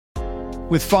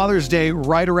With Father's Day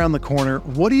right around the corner,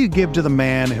 what do you give to the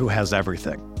man who has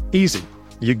everything? Easy.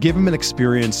 You give him an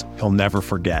experience he'll never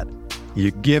forget.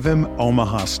 You give him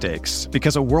Omaha Steaks,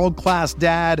 because a world-class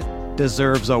dad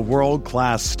deserves a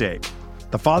world-class steak.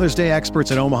 The Father's Day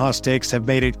experts at Omaha Steaks have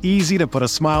made it easy to put a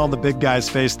smile on the big guy's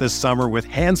face this summer with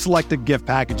hand-selected gift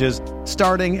packages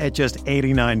starting at just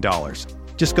 $89.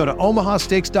 Just go to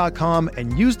omahasteaks.com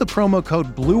and use the promo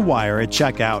code BLUEWIRE at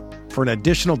checkout for an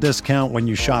additional discount when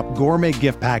you shop gourmet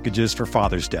gift packages for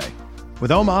Father's Day.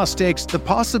 With Omaha Steaks, the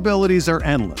possibilities are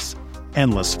endless.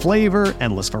 Endless flavor,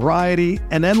 endless variety,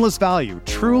 and endless value.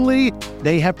 Truly,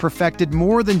 they have perfected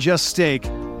more than just steak.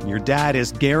 Your dad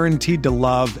is guaranteed to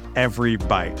love every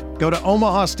bite. Go to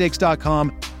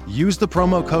omahasteaks.com, use the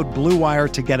promo code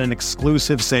BLUEWIRE to get an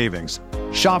exclusive savings.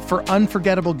 Shop for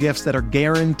unforgettable gifts that are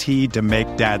guaranteed to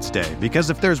make Dad's Day. Because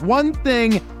if there's one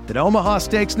thing that Omaha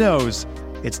Steaks knows,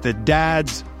 it's that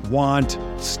dads want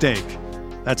steak.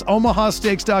 That's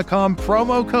omahasteaks.com,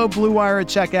 promo code BLUEWIRE at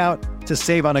checkout to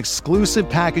save on exclusive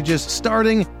packages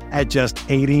starting at just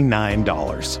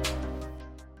 $89.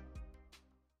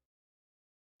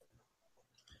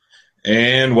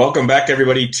 And welcome back,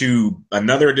 everybody, to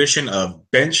another edition of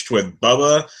Benched with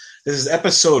Bubba. This is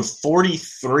episode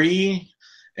 43,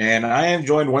 and I am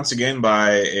joined once again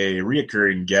by a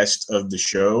reoccurring guest of the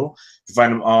show. You can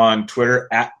find him on Twitter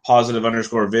at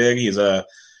 @positive_Vig. He's a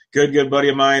good buddy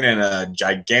of mine and a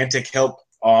gigantic help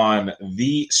on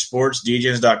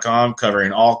thesportsdjs.com,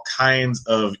 covering all kinds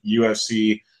of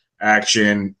UFC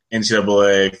action,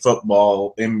 NCAA,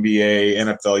 football, NBA,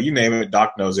 NFL, you name it,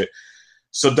 Doc knows it.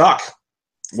 So, Doc,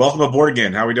 welcome aboard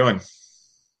again. How are we doing?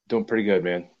 Doing pretty good,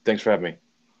 man. Thanks for having me.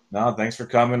 No, thanks for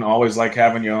coming. Always like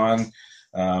having you on.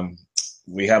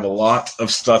 We have a lot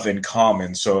of stuff in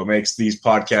common, so it makes these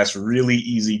podcasts really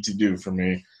easy to do for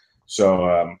me.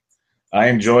 So I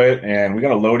enjoy it, and we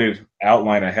got a loaded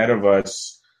outline ahead of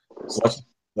us. So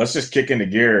let's just kick into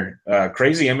gear.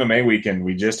 Crazy MMA weekend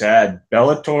we just had.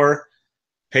 Bellator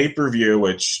pay-per-view,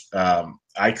 which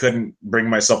I couldn't bring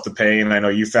myself to pay, and I know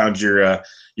you found your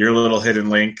little hidden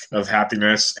link of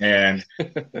happiness. And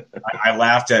I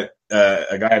laughed at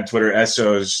a guy on Twitter,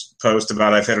 Esso's post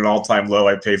about I've hit an all-time low.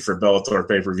 I paid for Bellator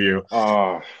pay-per-view.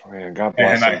 Oh man, God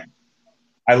bless him.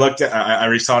 I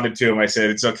responded to him. I said,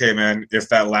 "It's okay, man. If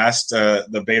that last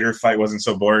the Bader fight wasn't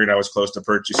so boring, I was close to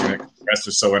purchasing it. The rest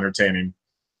was so entertaining."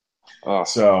 Oh.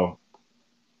 So,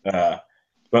 but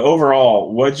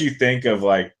overall, what'd you think of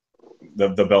like the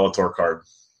Bellator card?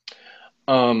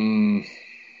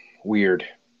 Weird.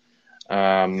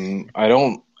 I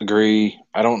don't agree.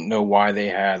 I don't know why they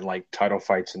had like title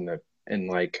fights in the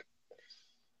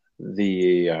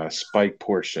Spike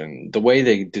portion. The way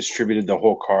they distributed the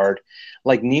whole card,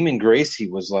 like Neiman Gracie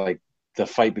was like the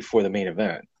fight before the main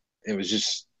event. It was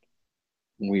just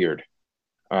weird.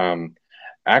 I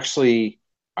actually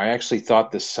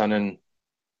thought the Sonnen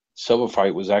Silva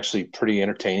fight was actually pretty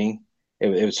entertaining.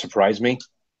 It surprised me.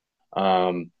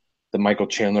 The Michael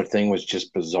Chandler thing was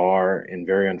just bizarre and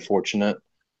very unfortunate.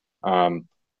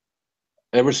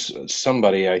 There was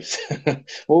somebody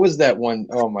what was that one?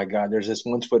 Oh my God, there's this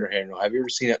one Twitter handle. Have you ever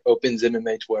seen it? Opens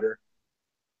MMA Twitter.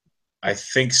 I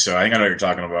think so. I think I know what you're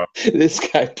talking about. This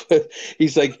guy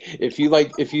he's like, if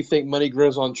you think money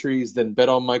grows on trees, then bet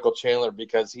on Michael Chandler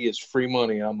because he is free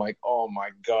money. And I'm like, oh my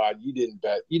God, you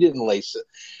didn't lace it.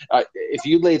 If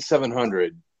you laid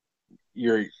 700,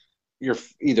 you're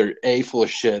either A, full of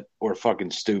shit, or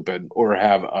fucking stupid, or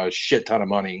have a shit ton of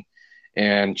money.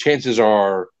 And chances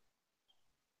are,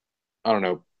 I don't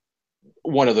know,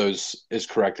 one of those is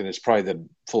correct, and it's probably the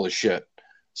full of shit.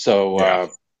 So, yeah.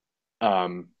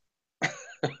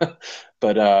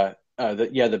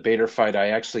 The Bader fight I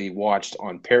actually watched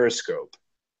on Periscope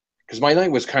because my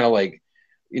night was kind of like,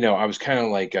 I was kind of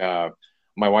like,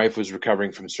 my wife was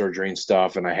recovering from surgery and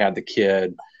stuff, and I had the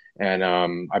kid, and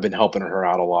I've been helping her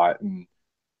out a lot, and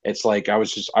it's like I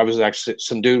was actually,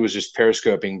 some dude was just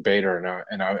periscoping Bader,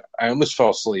 and I almost fell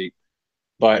asleep,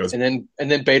 but and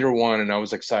then Bader won, and I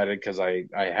was excited because I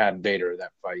had Bader in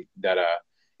that fight,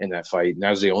 and that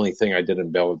was the only thing I did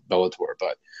in Bellator,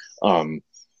 but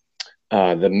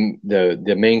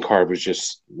the main card was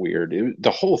just weird.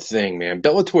 The whole thing, man.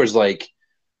 Bellator is like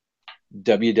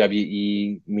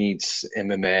WWE meets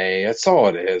MMA. That's all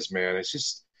it is, man. It's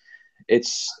just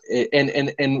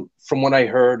and from what I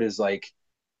heard is like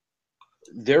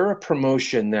they're a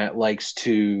promotion that likes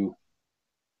to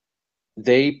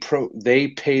they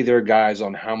pay their guys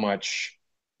on how much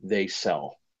they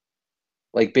sell.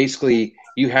 Like basically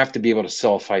you have to be able to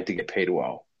sell a fight to get paid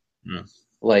well. Mm.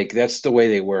 Like that's the way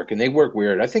they work, and they work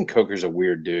weird. I think Coker's a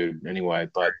weird dude anyway,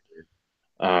 but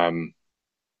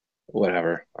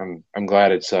whatever. I'm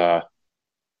glad it's And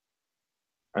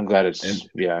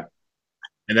yeah.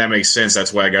 and that makes sense.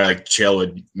 That's why a guy like Chael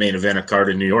would main event a card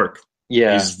in New York.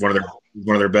 Yeah. He's one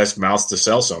of their best mouths to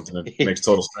sell something. It makes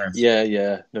total sense.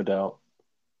 Yeah, no doubt.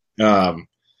 Um,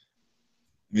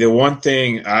 the one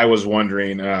thing I was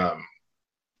wondering,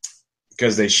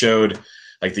 because they showed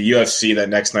like the UFC that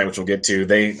next night, which we'll get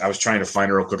to. I was trying to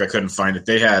find it real quick. I couldn't find it.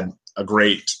 They had a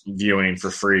great viewing for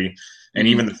free, and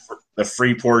even the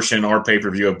free portion or pay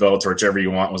per view of Bellator, whichever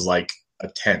you want, was like a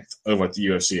tenth of what the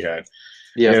UFC had.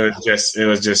 Yeah.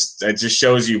 It just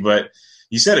shows you. But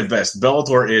you said it best.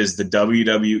 Bellator is the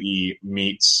WWE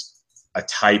meets a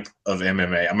type of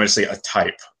MMA. I'm going to say a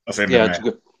type of MMA. Yeah,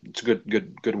 it's a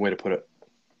good way to put it.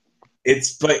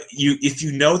 If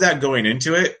you know that going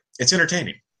into it, it's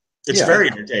entertaining. It's very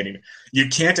entertaining. You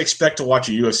can't expect to watch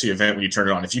a UFC event when you turn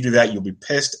it on. If you do that, you'll be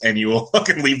pissed and you will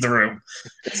fucking leave the room.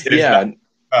 Yeah.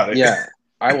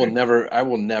 I will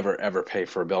never ever pay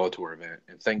for a Bellator event,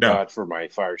 and thank God for my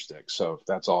Fire Stick. So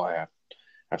that's all I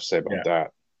have to say about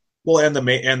that. Well, and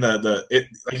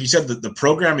like you said, the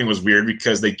programming was weird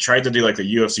because they tried to do like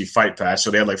the UFC Fight Pass, so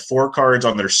they had like 4 cards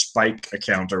on their Spike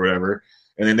account or whatever,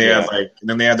 and then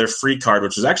they had their free card,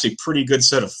 which was actually a pretty good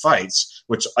set of fights,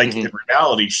 which in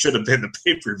reality should have been the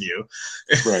pay per view,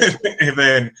 right? And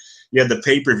then you had the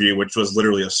pay per view, which was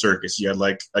literally a circus. You had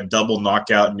like a double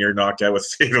knockout, near knockout with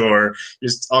Fedor,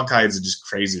 just all kinds of just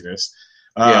craziness.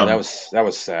 That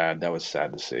was sad. That was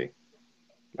sad to see.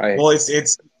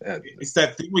 It's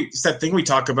that thing we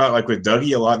talk about like with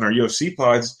Dougie a lot in our UFC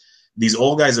pods. These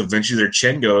old guys eventually their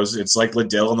chin goes. It's like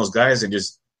Liddell and those guys, and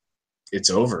just it's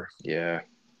over. Yeah,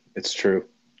 it's true.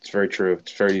 It's very true.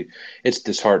 It's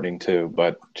disheartening too,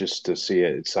 but just to see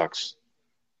it sucks.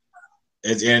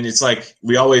 And it's like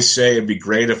we always say, it'd be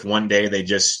great if one day they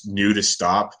just knew to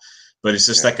stop. But it's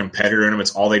just that competitor in them.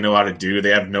 It's all they know how to do.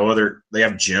 They have they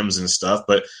have gyms and stuff,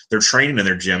 but they're training in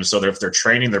their gyms. So if they're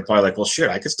training, they're probably like, well, shit,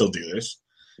 I could still do this.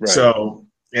 Right. So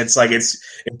it's like, it's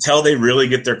until they really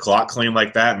get their clock clean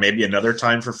like that. Maybe another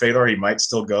time for Fedor, he might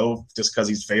still go just because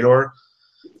he's Fedor.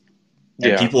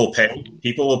 And people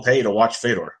will pay to watch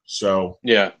Fedor. So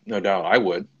yeah, no doubt. I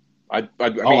would.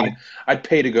 I'd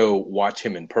pay to go watch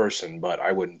him in person, but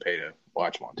I wouldn't pay to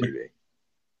watch him on TV.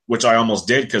 Which I almost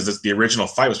did because the original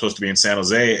fight was supposed to be in San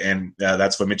Jose, and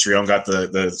that's when Mitrione got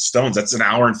the stones. That's an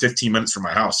hour and 15 minutes from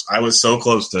my house. I was so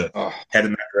close to head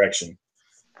in that direction.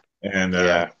 And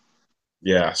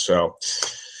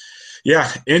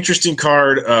interesting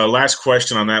card. Last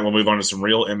question on that. We'll move on to some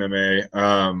real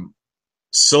MMA.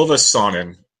 Silva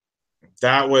Sonnen.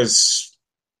 That was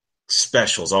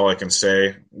special is all I can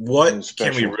say. What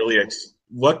can we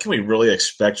really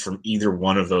expect from either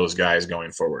one of those guys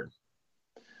going forward?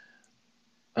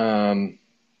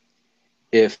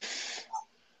 If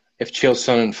Chael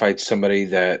Sonnen fights somebody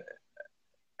that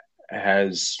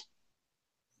has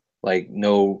like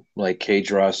no like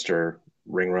cage rust or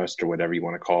ring rust or whatever you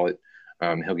want to call it,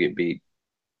 he'll get beat.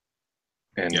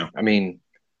 And I mean,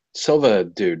 Silva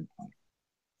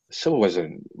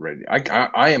wasn't ready.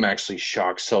 I am actually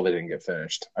shocked Silva didn't get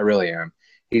finished. I really am.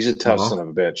 He's a tough son of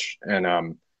a bitch,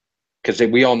 and because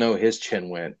we all know his chin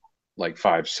went like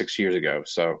 5-6 years ago,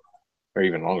 so. Or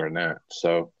even longer than that.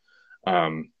 So, I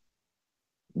don't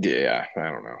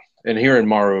know. And hearing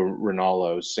Mauro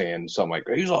Ranallo saying something like,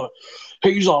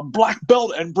 he's a black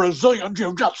belt in Brazilian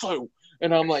Jiu-Jitsu.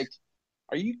 And I'm like,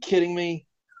 are you kidding me?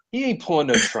 He ain't pulling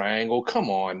no triangle. Come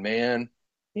on, man.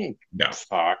 He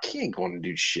ain't going to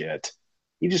do shit.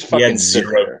 He just fucking sit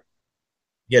there.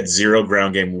 He had zero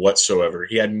ground game whatsoever.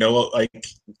 He had no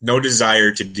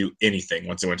desire to do anything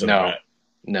once he went to the mat.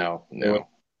 No. It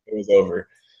was over.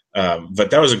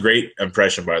 But that was a great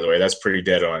impression, by the way. That's pretty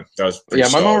dead on. That was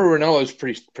pretty my Mauro Ranallo is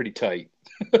pretty tight.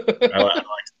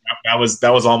 That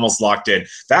was almost locked in.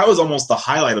 That was almost the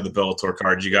highlight of the Bellator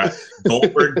card. You got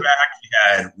Goldberg back. You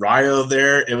had Ryo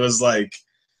there. It was a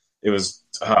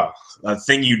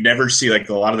thing you never see. Like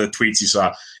a lot of the tweets you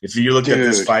saw. If you looked at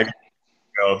this 5 years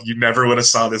ago, you never would have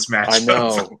saw this match. I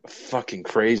know, fucking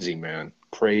crazy, man,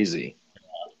 crazy.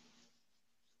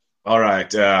 All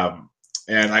right.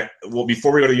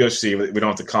 Before we go to UFC, we don't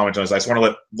have to comment on this. I just want to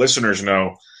let listeners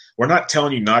know we're not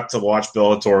telling you not to watch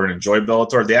Bellator and enjoy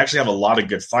Bellator. They actually have a lot of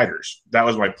good fighters. That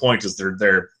was my point. Is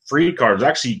their free cards are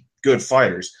actually good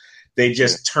fighters. They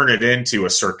just turn it into a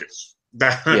circus.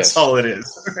 That's all it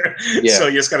is. So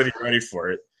you just got to be ready for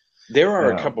it. There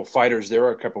are a couple fighters. There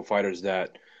are a couple fighters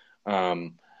that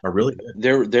are really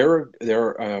good.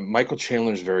 They're Michael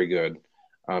Chandler's very good.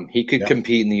 He could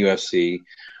compete in the UFC.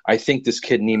 I think this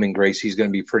kid Neiman Gracie's going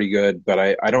to be pretty good, but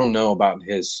I don't know about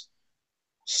his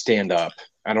stand-up.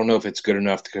 I don't know if it's good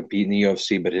enough to compete in the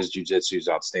UFC, but his jiu-jitsu is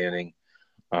outstanding.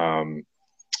 And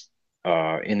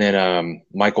then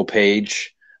Michael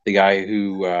Page, the guy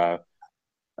who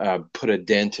put a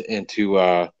dent into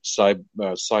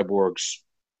Cyborg's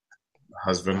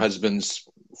husband's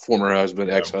former husband,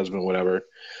 ex-husband, whatever.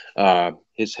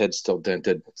 His head's still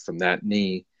dented from that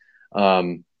knee.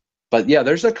 But yeah,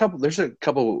 there's a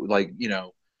couple like,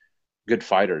 good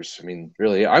fighters. I mean,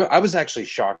 really, I was actually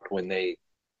shocked when they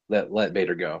let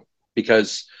Bader go,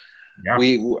 because that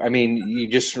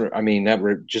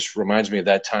just reminds me of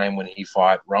that time when he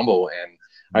fought Rumble, and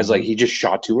I was like, he just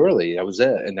shot too early. That was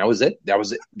it. And that was it. That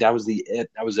was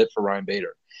it for Ryan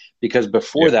Bader, because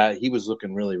before that he was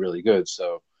looking really, really good.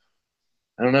 So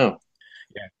I don't know.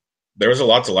 Yeah, there was a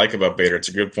lot to like about Bader. It's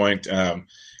a good point. And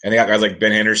they got guys like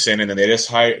Ben Henderson, and then they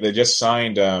just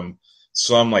signed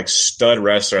some like stud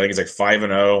wrestler. I think he's like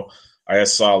 5-0. I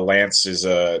just saw Lance's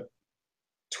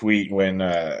tweet when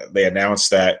they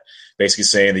announced that, basically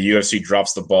saying the UFC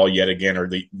drops the ball yet again, or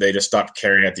they just stopped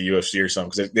caring at the UFC or something,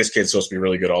 because this kid's supposed to be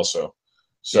really good also.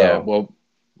 So yeah, well,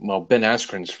 Ben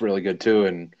Askren's really good too,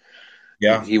 and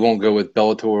yeah, he won't go with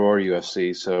Bellator or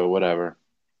UFC, so whatever.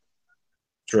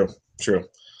 True.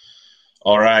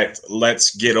 All right,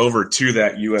 let's get over to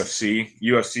that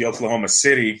UFC Oklahoma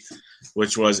City,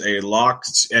 which was a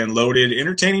locked and loaded,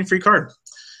 entertaining free card.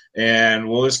 And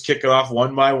we'll just kick it off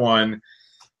one by one.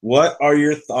 What are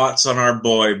your thoughts on our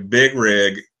boy, Big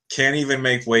Rig? Can't even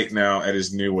make weight now at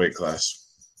his new weight class.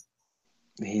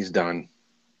 He's done.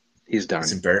 It's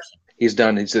embarrassing. He's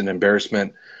done. It's an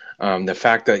embarrassment. The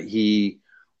fact that he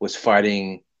was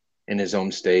fighting in his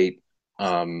own state,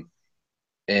 and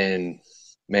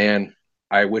man,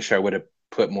 I wish I would have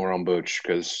put more on Butch,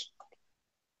 because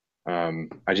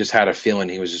I just had a feeling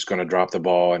he was just going to drop the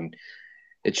ball, and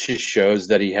it just shows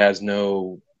that he has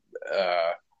no.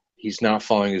 He's not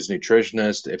following his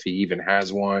nutritionist, if he even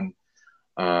has one.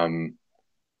 The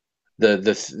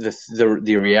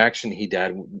reaction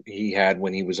he had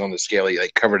when he was on the scale, he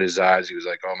like covered his eyes. He was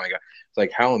like, "Oh my God!" It's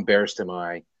like, how embarrassed am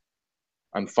I?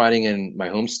 I'm fighting in my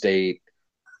home state.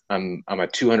 I'm a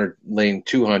 200 lane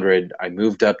 200. I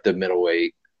moved up to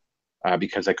middleweight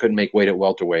because I couldn't make weight at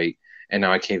welterweight, and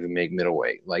now I can't even make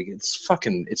middleweight. Like, it's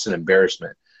an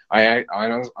embarrassment. I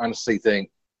honestly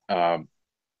think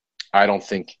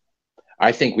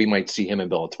I think we might see him in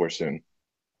Bellator soon.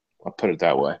 I'll put it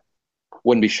that way.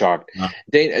 Wouldn't be shocked. No.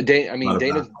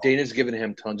 Dana's given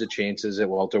him tons of chances at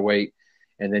welterweight,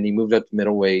 and then he moved up to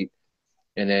middleweight,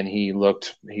 and then he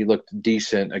looked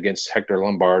decent against Hector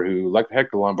Lombard, who, like,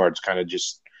 Hector Lombard's kind of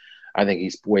just, I think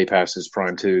he's way past his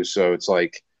prime too. So it's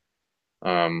like,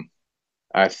 I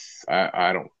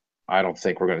don't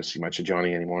think we're going to see much of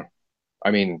Johnny anymore.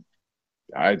 I mean,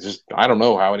 I don't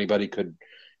know how anybody could.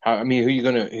 Who's he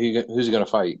gonna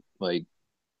fight? Like,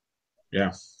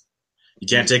 yeah, you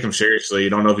can't take him seriously. You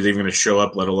don't know if he's even going to show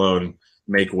up, let alone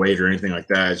make weight or anything like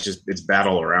that. It's bad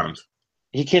all around.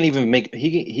 He can't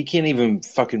even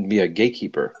fucking be a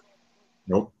gatekeeper.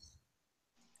 Nope.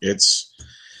 It's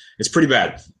pretty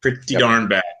bad, darn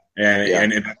bad,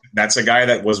 and that's a guy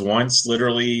that was once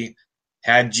literally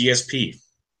had GSP.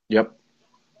 Yep.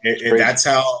 That's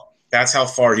how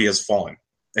far he has fallen.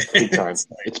 Big time.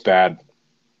 It's bad.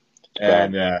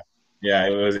 And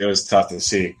it was tough to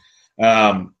see.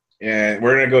 And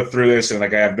we're gonna go through this, and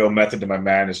like, I have no method to my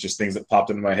madness, just things that popped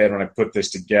into my head when I put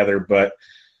this together. But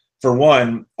for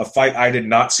one, a fight I did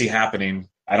not see happening.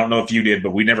 I don't know if you did,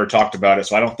 but we never talked about it,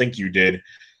 so I don't think you did.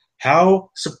 How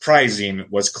surprising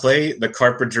was Clay the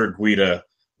Carpenter Guida?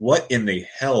 What in the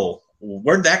hell?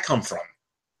 Where'd that come from?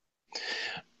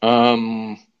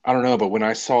 I don't know, but when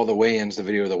I saw the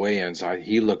video of the weigh-ins,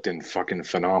 he looked in fucking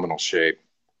phenomenal shape.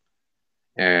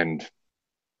 And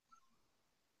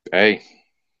hey,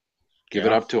 give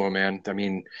it up to him, man. I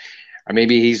mean,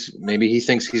 maybe he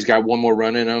thinks he's got one more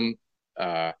run in him,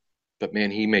 but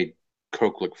man, he made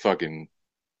Coke look fucking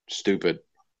stupid.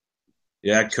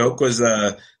 Yeah, Coke was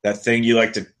that thing you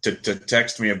like to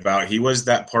text me about. He was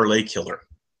that parlay killer.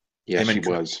 Yes, he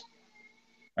was.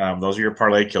 Those are your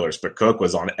parlay killers, but Coke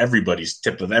was on everybody's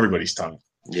tongue.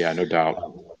 Yeah, no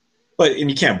doubt. And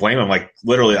you can't blame him. Like,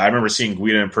 literally, I remember seeing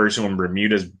Guida in person when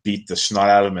Bermudez beat the snot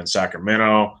out of him in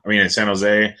in San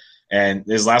Jose. And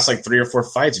his last, 3 or 4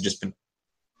 fights have just been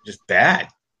just bad.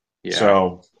 Yeah.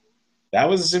 So that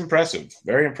was impressive.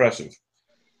 Very impressive.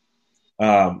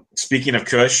 Speaking of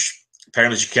Kush,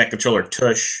 apparently she can't control her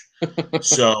tush.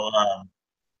 So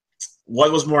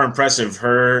what was more impressive,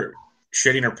 her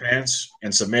shitting her pants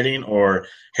and submitting, or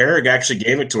Herrig actually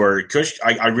gave it to her? Kush,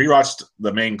 I rewatched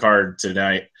the main card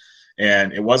tonight,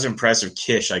 and it was impressive.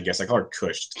 Kish, I guess. I call her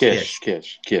Kush. Kish.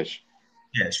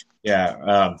 Kish.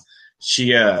 Yeah.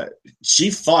 She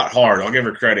fought hard. I'll give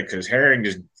her credit because Herring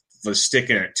just was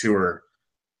sticking it to her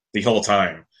the whole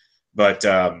time. But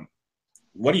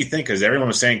what do you think? Because everyone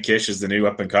was saying Kish is the new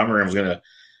up and comer and was going to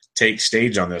take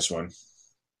stage on this one.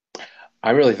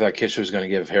 I really thought Kish was going to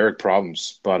give Herrick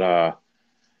problems, but I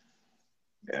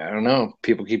don't know.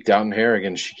 People keep doubting Herrick,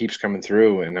 and she keeps coming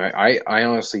through. And I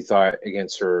honestly thought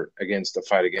against the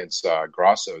fight against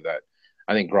Grasso, that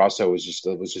I think Grasso was just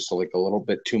like a little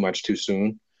bit too much too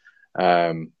soon.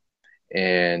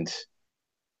 And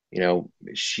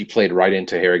she played right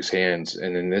into Herrick's hands.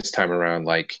 And then this time around,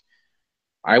 like,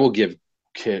 I will give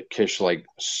Kish like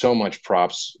so much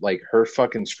props, like her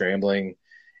fucking scrambling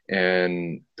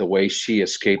and the way she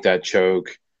escaped that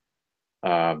choke,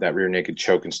 that rear naked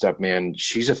choke and stuff. Man,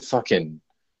 she's a fucking.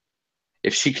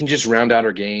 If she can just round out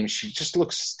her game, she just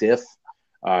looks stiff.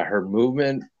 Her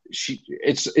movement,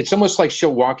 it's almost like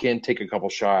she'll walk in, take a couple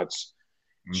shots,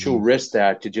 she'll risk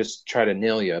that to just try to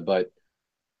nail you. But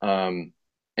and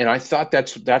I thought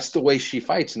that's the way she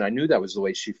fights, and I knew that was the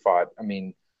way she fought. I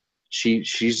mean,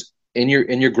 she's in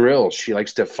your grill. She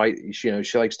likes to fight. She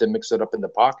likes to mix it up in the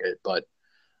pocket. But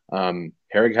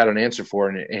Herrick had an answer for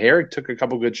it, and Herrick took a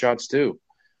couple good shots too.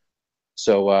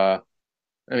 So I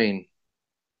mean,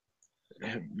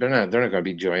 they're not going to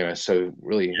beat Joanna. So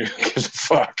really, who gives a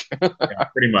fuck? Yeah,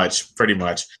 pretty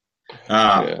much.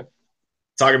 Yeah.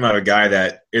 Talking about a guy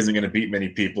that isn't going to beat many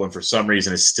people, and for some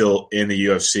reason is still in the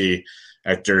UFC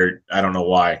after I don't know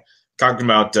why. Talking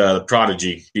about the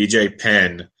prodigy, BJ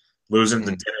Penn, losing to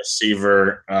Dennis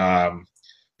Seaver.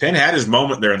 Penn had his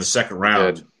moment there in the second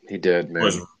round. He did, man. It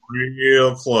was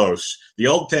real close. The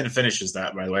old Penn finishes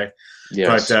that, by the way.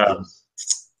 Yes. But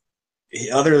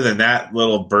other than that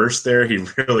little burst there, he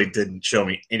really didn't show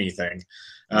me anything.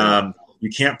 You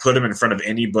can't put him in front of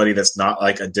anybody that's not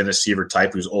like a Dennis Seaver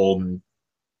type who's old and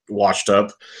washed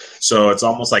up. So it's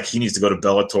almost like he needs to go to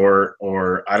Bellator,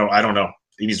 or I don't know.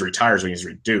 He needs to retire, so he needs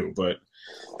to do, but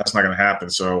that's not going to happen.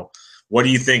 So what do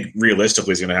you think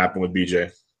realistically is going to happen with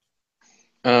BJ?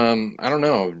 I don't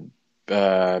know.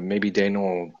 Maybe Daniel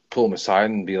will pull him aside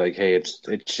and be like, "Hey, it's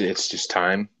just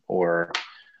time," or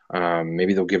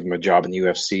maybe they'll give him a job in the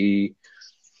UFC.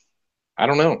 I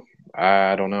don't know.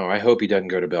 I hope he doesn't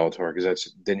go to Bellator,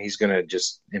 because then he's going to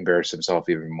just embarrass himself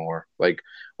even more. Like,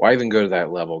 why even go to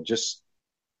that level? Just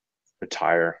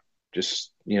retire.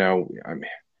 Just, I mean,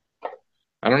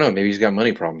 I don't know. Maybe he's got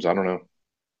money problems. I don't know.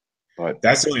 But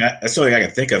that's the only thing I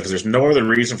can think of, because there's no other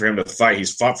reason for him to fight.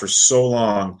 He's fought for so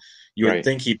long. You would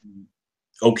think he'd be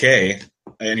okay.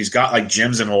 And he's got like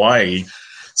gyms in Hawaii.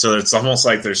 So it's almost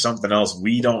like there's something else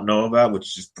we don't know about,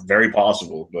 which is very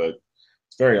possible, but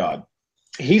it's very odd.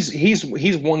 He's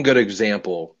one good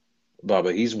example,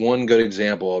 Bubba. He's one good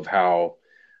example of how,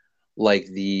 like,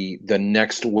 the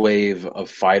next wave of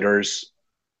fighters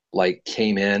like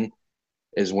came in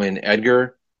is when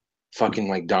Edgar fucking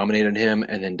like dominated him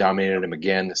and then dominated him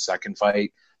again the second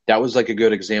fight. That was like a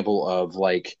good example of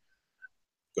like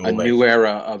new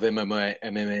era of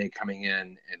MMA coming in,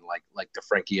 and like the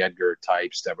Frankie Edgar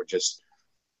types that were just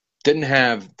didn't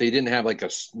have like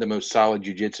the most solid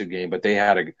jiu-jitsu game, but they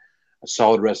had a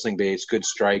solid wrestling base, good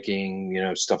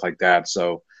striking, stuff like that.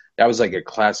 So that was like a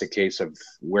classic case of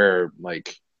where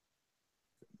like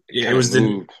it was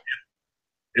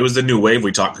the new wave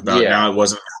we talked about. Yeah. Now it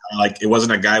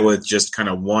wasn't a guy with just kind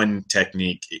of one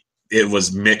technique. It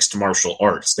was mixed martial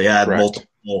arts. They had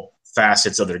multiple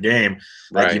facets of their game.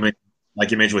 Like you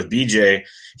mentioned with BJ,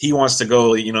 he wants to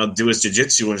go, do his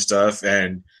jiu-jitsu and stuff,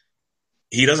 and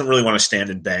he doesn't really want to stand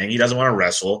and bang. He doesn't want to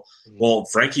wrestle. Well,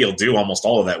 Frankie will do almost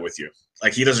all of that with you.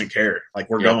 Like, he doesn't care. Like,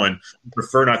 we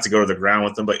prefer not to go to the ground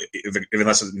with him, but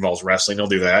unless it involves wrestling, he'll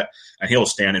do that. And he'll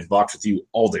stand and box with you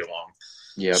all day long.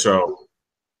 Yeah. So,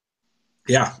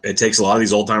 yeah, it takes a lot of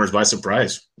these old timers by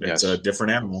surprise. It's a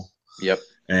different animal. Yep.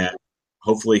 And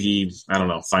hopefully he,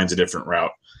 finds a different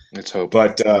route. Let's hope.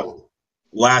 But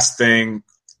last thing,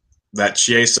 that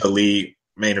Chiesa Lee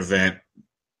main event,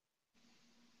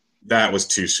 that was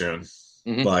too soon.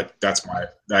 Mm-hmm. But that's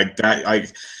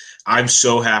I'm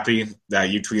so happy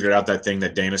that you tweeted out that thing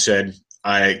that Dana said,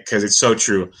 because it's so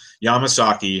true.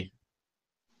 Yamasaki,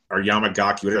 or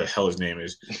Yamagaki, whatever the hell his name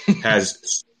is,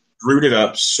 has screwed it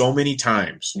up so many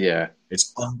times. Yeah.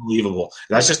 It's unbelievable.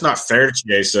 That's just not fair to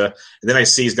Chiesa. And then I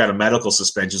see he's got a medical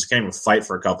suspension. So he can't even fight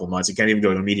for a couple months. He can't even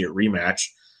do an immediate rematch.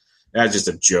 That's just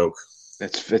a joke.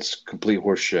 It's complete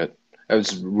horseshit. That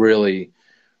was really,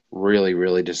 really,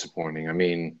 really disappointing. I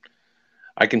mean,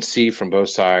 I can see from both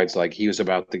sides, like, he was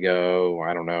about to go.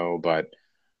 I don't know, but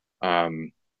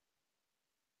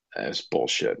it's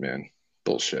bullshit, man.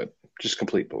 Bullshit. Just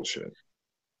complete bullshit.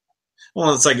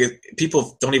 Well, it's like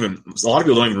people don't even. A lot of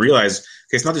people don't even realize.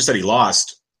 Okay, it's not just that he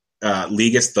lost.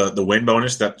 Lee gets the win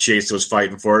bonus that Chase was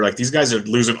fighting for. Like these guys are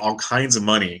losing all kinds of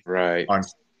money Right. on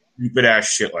stupid ass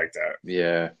shit like that.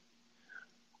 Yeah.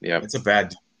 Yeah. It's a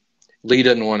bad. Lee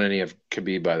doesn't want any of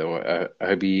Khabib, by the way,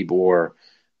 Khabib or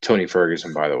Tony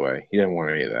Ferguson, by the way. He didn't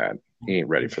want any of that. He ain't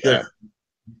ready for that.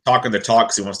 Talking the talk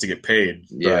because he wants to get paid.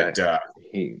 Yeah. But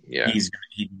he's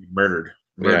murdered.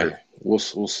 Yeah. We'll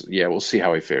see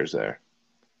how he fares there.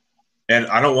 And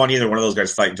I don't want either one of those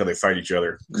guys fight until they fight each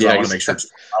other. Yeah, I want to make sure.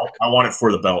 I want it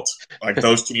for the belt. Like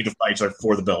those two need to fight each other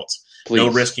for the belt. Please. No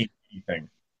risking anything.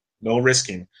 No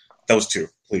risking. Those two,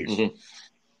 please.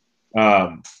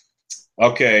 Mm-hmm.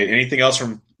 Okay. Anything else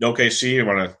from OKC? I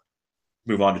want to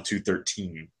move on to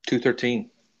 213. 213.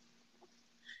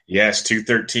 Yes,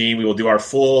 213. We will do our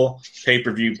full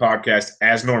pay-per-view podcast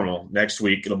as normal next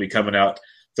week. It'll be coming out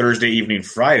Thursday evening,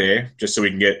 Friday, just so we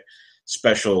can get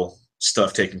special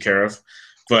stuff taken care of.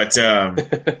 But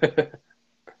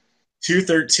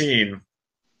 213,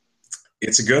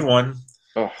 it's a good one.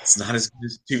 Oh. It's not as good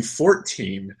as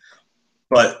 214,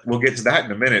 but we'll get to that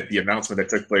in a minute, the announcement that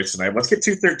took place tonight. Let's get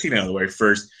 213 out of the way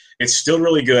first. It's still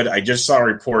really good. I just saw a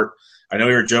report. I know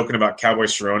we were joking about Cowboy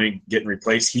Cerrone getting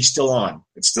replaced. He's still on.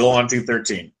 It's still on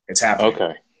 213. It's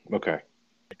happening. Okay.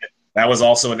 That was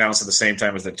also announced at the same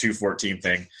time as the 214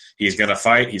 thing. He's going to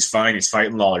fight. He's fine. He's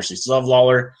fighting Lawler. So you still have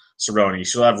Lawler, Cerrone. You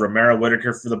still have Romero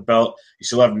Whitaker for the belt. You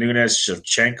still have Nunes,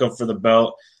 Shevchenko for the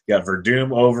belt. You got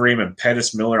Verdum, Overeem, and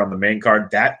Pettis Miller on the main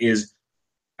card. That is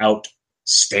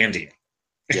outstanding.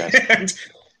 Yes.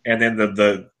 and then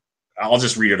the I'll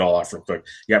just read it all off real quick.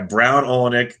 You got Brown,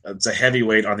 Olenek. It's a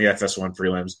heavyweight on the FS1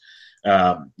 prelims.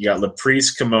 You got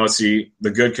Laprise, Camosi, the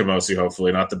good Camosi,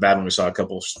 hopefully, not the bad one we saw a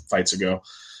couple fights ago.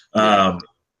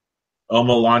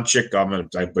 Omolanchik,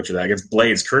 I butcher that, against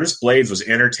Blades. Curtis Blades was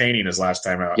entertaining his last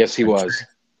time out. Yes, he was.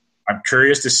 I'm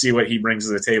curious to see what he brings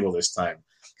to the table this time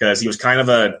because he was kind of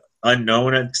an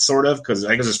unknown, sort of, because I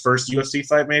think it was his first UFC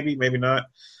fight, maybe not.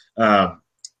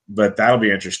 But that'll be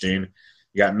interesting.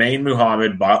 You got Main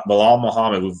Muhammad, Bilal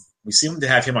Muhammad. We seem to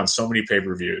have him on so many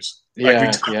pay-per-views. Yeah.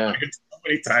 So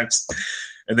many times.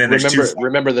 And then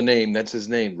remember the name. That's his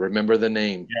name. Remember the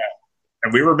name. Yeah.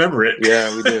 And we remember it.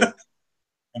 Yeah, we do.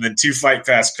 And then 2 Fight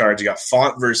Pass cards. You got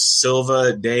Font versus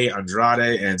Silva, De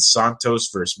Andrade, and Santos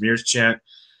versus Mearschant.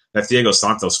 That Diego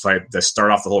Santos fight that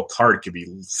start off the whole card could be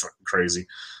fucking crazy.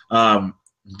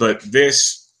 But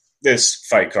this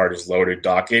fight card is loaded,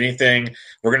 Doc. Anything –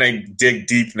 we're going to dig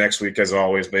deep next week as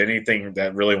always, but anything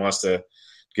that really wants to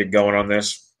get going on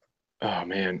this? Oh,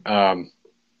 man.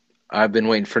 I've been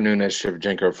waiting for Nunes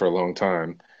Shevchenko for a long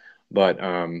time, but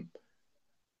I'm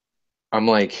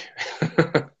like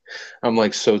I'm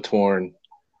like so torn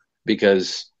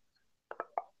because,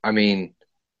 I mean,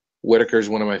 Whitaker's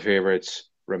one of my favorites.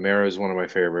 Romero's one of my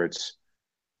favorites.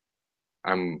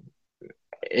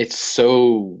 It's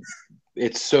so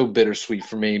bittersweet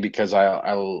for me because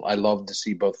I love to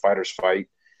see both fighters fight,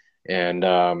 and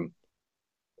it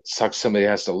sucks somebody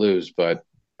has to lose, but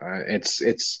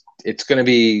it's going to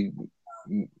be.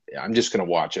 I'm just going to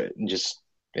watch it and just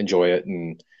enjoy it,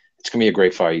 and it's going to be a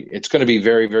great fight. It's going to be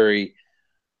very, very.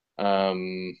 I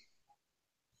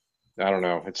don't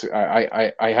know.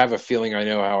 I have a feeling I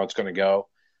know how it's going to go,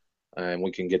 and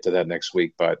we can get to that next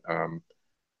week. But I'm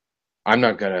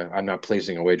not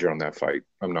placing a wager on that fight.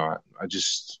 I'm not.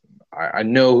 I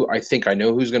know. I think I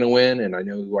know who's going to win, and I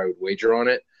know who I would wager on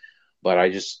it. But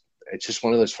it's just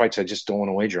one of those fights I just don't want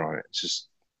to wager on it. It's just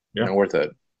not worth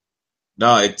it.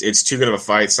 No, it's too good of a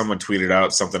fight. Someone tweeted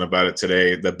out something about it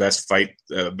today. The best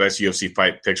UFC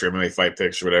fight picture, MMA fight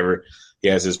picture, whatever. He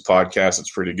has his podcast.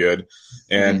 It's pretty good.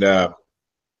 And I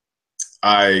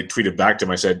tweeted back to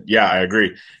him. I said, yeah, I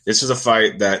agree. This is a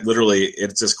fight that literally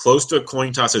it's as close to a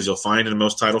coin toss as you'll find in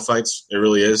most title fights. It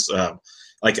really is. I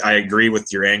agree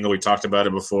with your angle. We talked about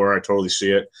it before. I totally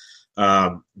see it.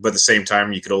 But at the same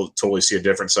time, you could totally see a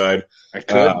different side. I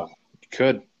could. You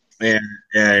could.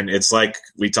 And it's like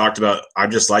we talked about,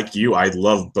 I'm just like you. I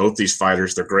love both these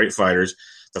fighters. They're great fighters.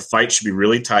 The fight should be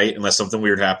really tight unless something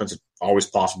weird happens. It's always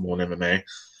possible in MMA.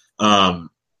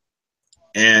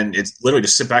 And it's literally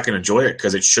just sit back and enjoy it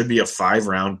because it should be a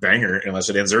 5-round banger unless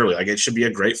it ends early. Like, it should be a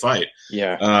great fight.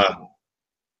 Yeah.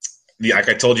 Like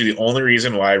I told you, the only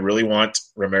reason why I really want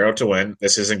Romero to win,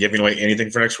 this isn't giving away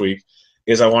anything for next week,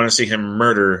 is I want to see him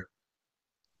murder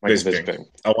Bisping.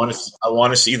 I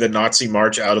want to see the Nazi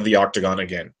march out of the octagon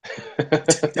again.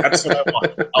 That's what I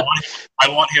want. I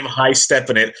want him high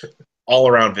stepping it all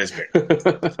around Bisping.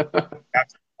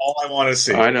 That's all I want to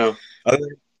see. I know. Other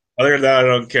than that, I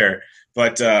don't care.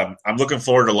 But I'm looking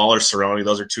forward to Lawler Cerrone.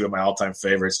 Those are two of my all-time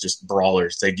favorites, just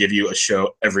brawlers. They give you a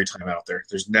show every time out there.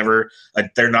 There's never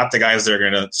they're not the guys that are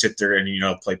going to sit there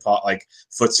and play pot like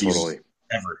footsies Totally.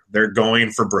 ever. They're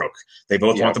going for broke. They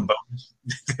both want the bonus.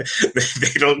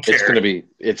 they don't care.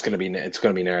 It's gonna be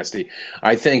nasty.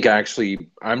 I think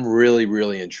actually I'm really,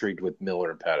 really intrigued with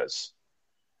Miller and Pettis.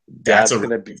 That's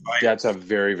a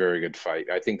very, very good fight.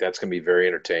 I think that's gonna be very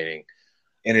entertaining.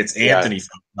 And it's Anthony,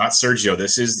 not Sergio.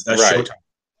 This is a Showtime.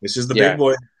 This is the big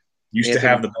boy. Used to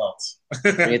have the belts.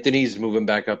 Anthony's moving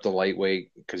back up to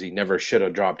lightweight because he never should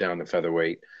have dropped down to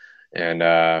featherweight. And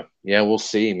we'll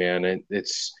see, man.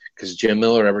 It's because Jim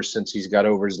Miller, ever since he's got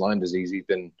over his Lyme disease,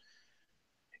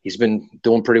 he's been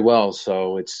doing pretty well.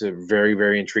 So it's a very,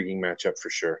 very intriguing matchup for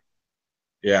sure.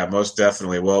 Yeah, most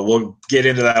definitely. Well, we'll get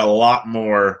into that a lot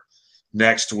more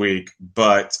next week,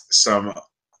 but some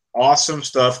awesome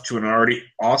stuff to an already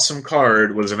awesome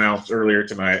card was announced earlier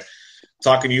tonight.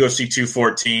 Talking UFC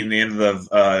 214, the end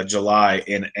of July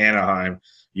in Anaheim.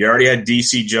 You already had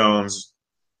DC Jones,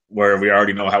 where we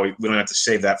already know how we don't have to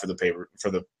save that for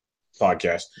the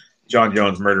podcast. John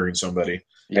Jones murdering somebody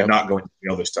and not going to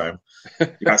jail this time. You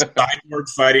got Cyborg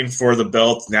fighting for the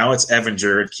belt. Now it's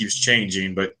Evinger. It keeps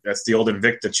changing, but that's the old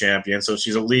Invicta champion, so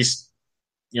she's at least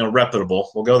reputable.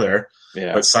 We'll go there.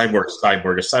 Yeah. But Cyborg.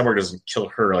 If Cyborg doesn't kill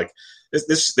her, like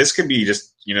this could be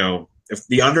just if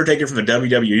the Undertaker from the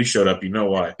WWE showed up, you know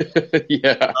why.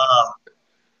 Yeah.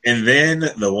 And then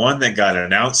the one that got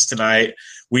announced tonight,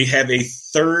 we have a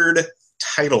third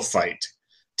title fight.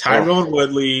 Tyrone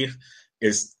Woodley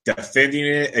is defending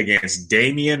it against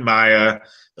Damian Maia,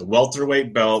 the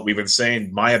welterweight belt. We've been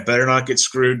saying Maia better not get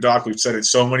screwed, Doc. We've said it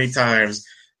so many times.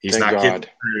 He's not getting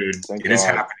screwed. It is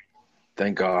happening.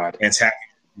 Thank God. And it's happening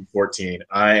in 14.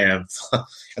 I am – and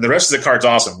the rest of the card's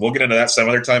awesome. We'll get into that some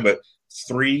other time, but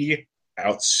 3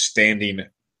 outstanding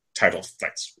title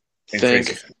fights.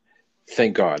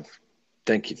 Thank God.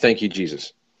 Thank you,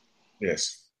 Jesus.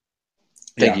 Yes.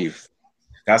 Thank you.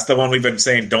 That's the one we've been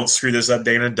saying, don't screw this up,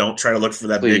 Dana. Don't try to look for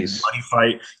that big money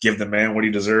fight. Give the man what he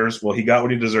deserves. Well, he got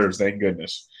what he deserves, thank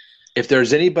goodness. If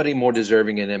there's anybody more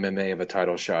deserving in MMA of a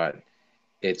title shot,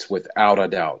 it's without a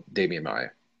doubt Damian Maia,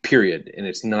 period. And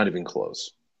it's not even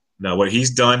close. No, what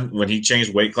he's done when he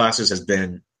changed weight classes has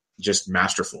been just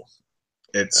masterful.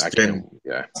 It's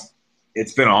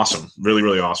been awesome. Really,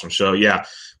 really awesome. So, yeah,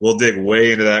 we'll dig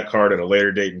way into that card at a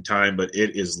later date and time, but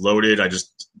it is loaded.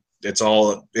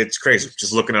 It's crazy.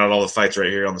 Just looking at all the fights right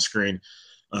here on the screen.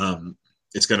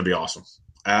 It's going to be awesome.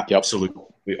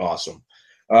 Absolutely awesome.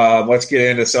 Let's get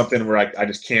into something where I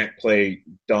just can't play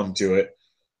dumb to it.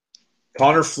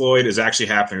 Conor Floyd is actually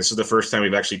happening. This is the first time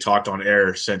we've actually talked on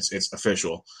air since it's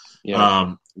official.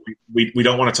 Yeah. We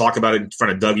don't want to talk about it in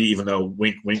front of Dougie, even though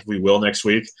wink, wink, we will next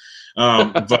week.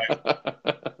 But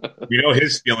we know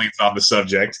his feelings on the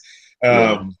subject.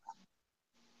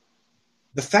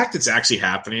 The fact it's actually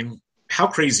happening, how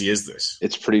crazy is this?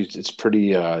 It's pretty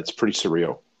surreal. It's pretty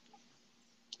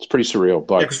surreal,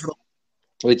 but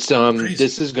it's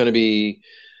this is going to be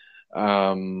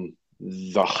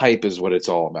the hype is what it's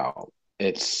all about.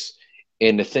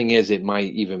 And the thing is, it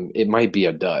might be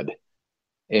a dud,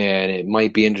 and it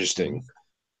might be interesting.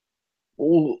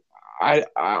 Well, I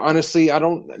honestly, I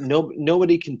don't know.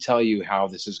 Nobody can tell you how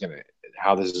this is going to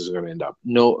end up.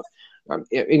 No, I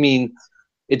mean,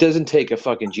 it doesn't take a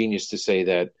fucking genius to say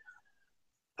that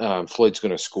Floyd's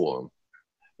going to school him,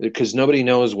 because nobody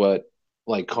knows what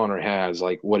Conor has,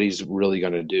 what he's really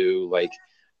going to do. I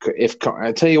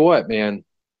tell you what, man,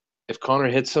 if Conor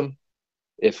hits him,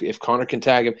 if Conor can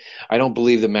tag him, I don't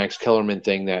believe the Max Kellerman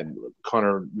thing that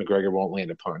Conor McGregor won't land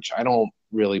a punch. I don't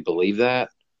really believe that.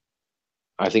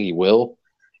 I think he will.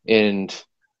 And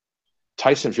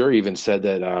Tyson Fury even said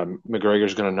that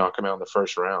McGregor's going to knock him out in the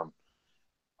first round.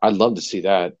 I'd love to see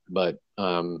that, but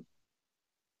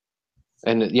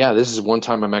this is one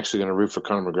time I'm actually going to root for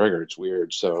Conor McGregor. It's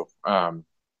weird. So I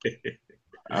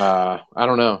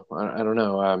don't know. I don't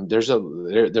know. There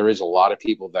is a lot of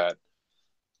people that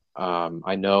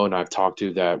I know and I've talked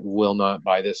to that will not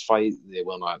buy this fight. They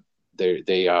will not.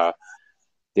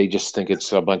 They just think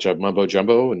it's a bunch of mumbo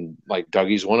jumbo, and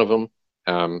Dougie's one of them.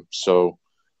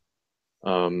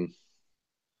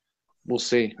 We'll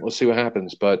see. We'll see what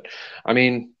happens. But I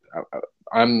mean,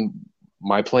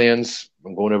 my plans.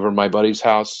 I'm going over to my buddy's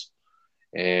house,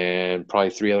 and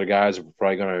probably 3 other guys are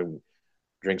probably going to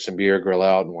drink some beer, grill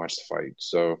out, and watch the fight.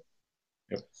 So,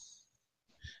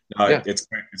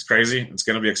 It's crazy. It's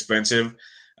going to be expensive.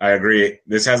 I agree.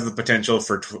 This has the potential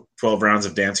for 12 rounds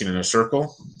of dancing in a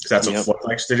circle, because that's what Floyd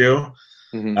likes to do.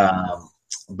 Mm-hmm.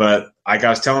 But I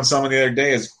was telling someone the other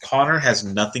day is Conor has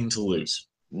nothing to lose.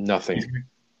 Nothing.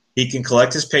 He can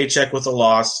collect his paycheck with a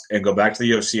loss and go back to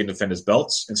the UFC and defend his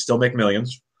belts and still make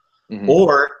millions. Mm-hmm.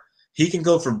 Or he can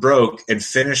go for broke and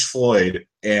finish Floyd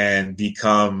and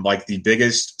become like the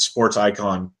biggest sports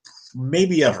icon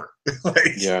maybe ever.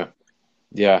 Yeah.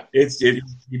 It'd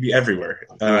be everywhere.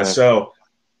 So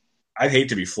I'd hate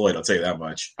to be Floyd. I'll tell you that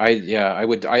much. I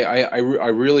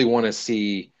really want to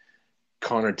see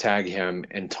Conor tag him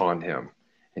and taunt him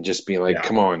and just be like,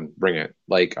 come on, bring it.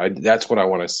 Like that's what I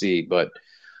want to see. But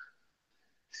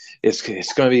it's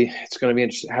gonna be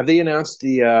interesting. Have they announced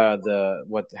how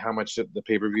much the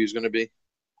pay-per-view is going to be?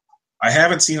 I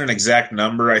haven't seen an exact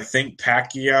number. I think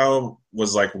Pacquiao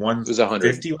was like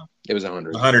 150. It was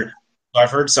 100. 100. I've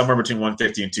heard somewhere between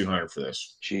 150 and 200 for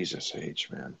this. Jesus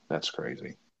H, man, that's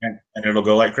crazy. And it'll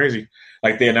go like crazy.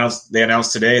 Like they announced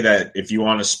today that if you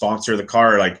want to sponsor the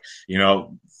car, like, you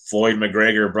know, Floyd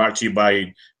McGregor brought to you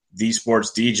by D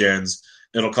Sports DGens,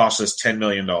 it'll cost us $10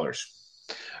 million. All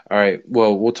right.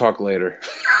 Well, we'll talk later.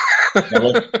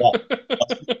 We'll have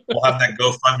that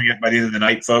GoFundMe by the end of the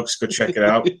night, folks. Go check it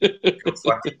out.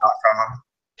 GoFundMe.com.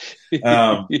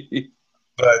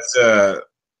 But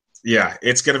yeah,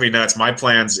 it's going to be nuts. My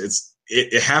plans,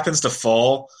 it happens to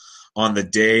fall on the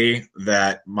day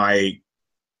that my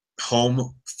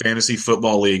home fantasy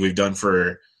football league we've done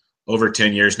for over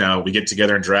 10 years now, we get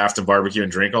together and draft and barbecue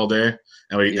and drink all day,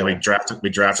 and we draft in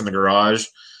the garage.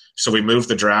 So we moved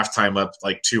the draft time up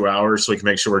like 2 hours so we can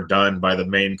make sure we're done by the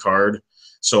main card.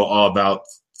 So all about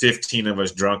 15 of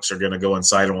us drunks are going to go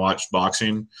inside and watch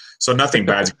boxing. So nothing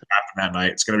bad's going to happen that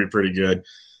night. It's going to be pretty good.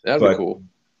 That'd be cool.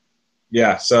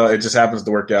 Yeah, so it just happens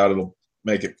to work out. It'll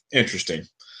make it interesting.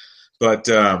 But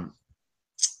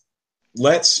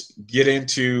let's get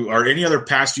into any other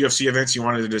past UFC events you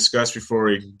wanted to discuss before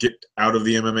we get out of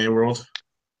the MMA world?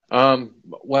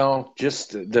 Well,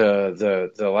 just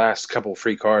the last couple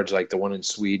free cards, like the one in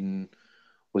Sweden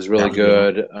was really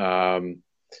good.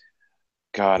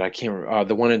 God, I can't remember.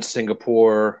 The one in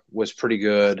Singapore was pretty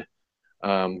good.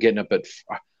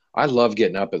 I love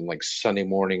getting up at like Sunday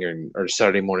morning or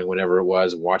Saturday morning, whenever it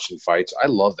was, and watching fights. I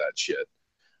love that shit.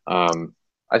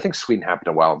 I think Sweden happened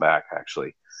a while back,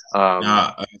 actually.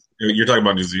 You're talking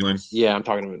about New Zealand? Yeah, I'm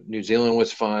talking about New Zealand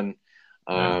was fun.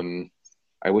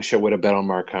 I wish I would have bet on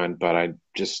Mark Hunt, but I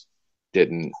just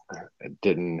didn't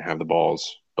have the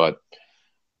balls. But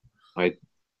it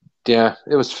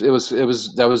was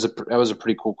a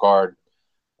pretty cool card.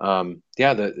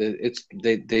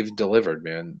 They've delivered,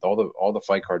 man. All the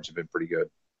fight cards have been pretty good.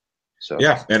 So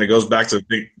yeah, and it goes back to the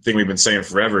big thing we've been saying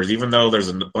forever. Is even though there's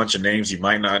a bunch of names you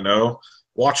might not know,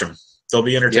 watch them. They'll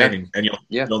be entertaining, and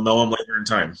you'll know them later in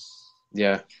time.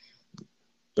 Yeah.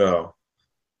 So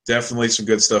definitely some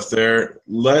good stuff there.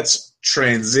 Let's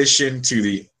transition to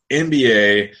the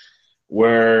NBA,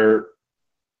 where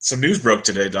some news broke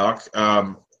today, Doc.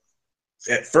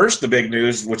 At first, the big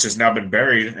news, which has now been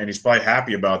buried, and he's probably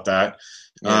happy about that.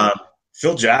 Yeah.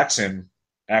 Phil Jackson,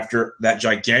 after that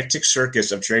gigantic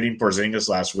circus of trading Porzingis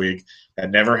last week,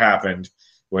 that never happened,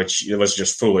 which it was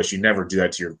just foolish. You never do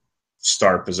that to your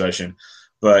star possession.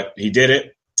 But he did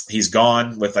it. He's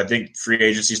gone with, I think, free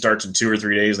agency starts in 2 or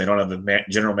 3 days. They don't have the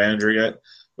general manager yet,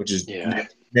 which is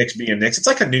Knicks being Knicks. It's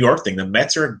like a New York thing. The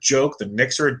Mets are a joke. The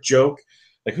Knicks are a joke.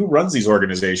 Like, who runs these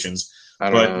organizations? I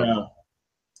don't know.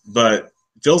 But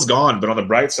Phil's gone. But on the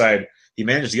bright side, he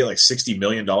managed to get like $60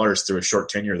 million through a short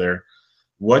tenure there.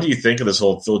 What do you think of this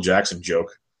whole Phil Jackson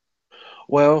joke?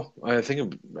 Well, I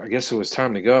guess it was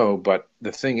time to go. But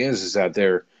the thing is that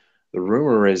the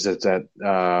rumor is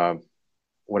that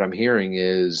what I'm hearing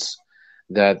is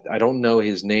that I don't know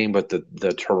his name, but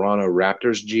the Toronto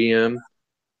Raptors GM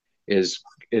is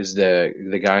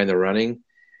the guy in the running,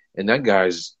 and that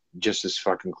guy's just as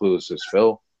fucking clueless as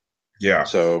Phil. Yeah.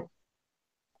 So,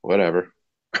 whatever.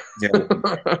 Yeah.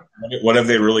 What have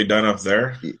they really done up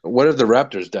there? What have the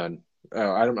Raptors done?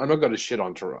 I'm not going to shit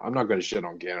on Toronto. I'm not going to shit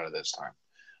on Canada this time.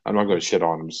 I'm not going to shit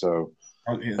on them. So,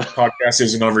 the podcast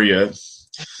isn't over yet.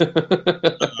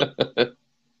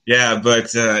 Yeah, but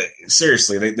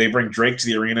seriously, they bring Drake to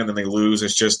the arena and then they lose.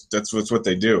 It's just that's what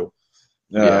they do.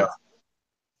 Yeah.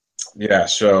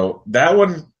 So that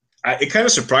one, it kind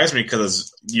of surprised me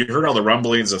because you heard all the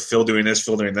rumblings of Phil doing this,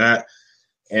 Phil doing that,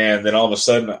 and then all of a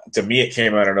sudden, to me, it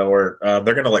came out of nowhere.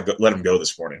 They're going to let him go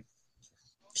this morning.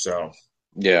 So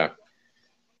yeah,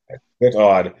 it's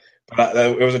odd. But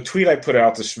it was a tweet I put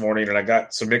out this morning, and I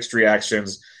got some mixed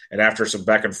reactions. And after some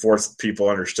back and forth, people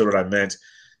understood what I meant.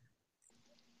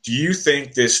 Do you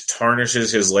think this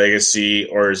tarnishes his legacy,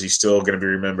 or is he still going to be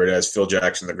remembered as Phil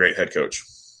Jackson, the great head coach?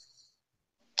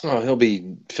 Oh, he'll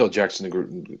be Phil Jackson,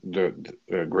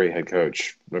 the great head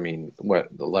coach. I mean,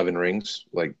 11 rings?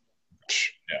 Like,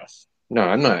 yeah. No,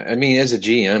 I'm not. I mean, as a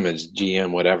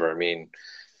GM, whatever. I mean,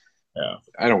 Yeah.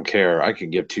 I don't care. I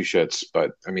could give two shits,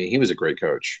 but I mean, he was a great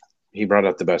coach. He brought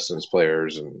out the best in his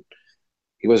players, and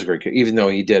he was a great coach, even though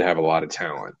he did have a lot of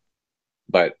talent.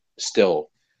 But still,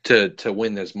 to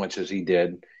win as much as he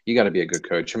did, you got to be a good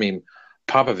coach. I mean,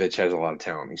 Popovich has a lot of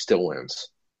talent. He still wins.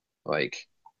 Like,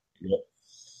 Yep.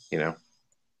 you know.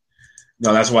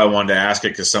 No, that's why I wanted to ask it,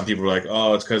 because some people were like,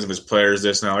 "Oh, it's because of his players."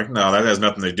 This now, like, no, that has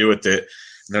nothing to do with it.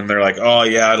 And then they're like, "Oh,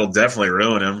 yeah, it'll definitely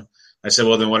ruin him." I said,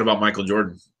 "Well, then what about Michael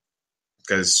Jordan?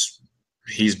 Because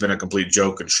he's been a complete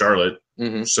joke in Charlotte.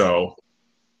 Mm-hmm. So,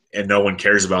 and no one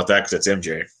cares about that because it's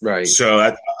MJ. Right. So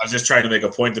I was just trying to make a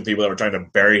point to people that were trying to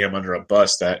bury him under a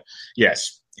bus that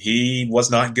yes, he was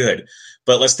not good.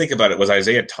 But let's think about it. Was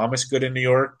Isaiah Thomas good in New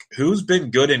York? Who's been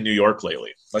good in New York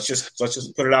lately? Let's just put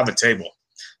it on the table.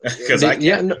 Because I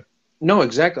can't. No,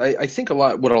 exactly. I think a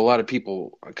lot of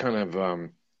people kind of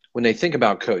when they think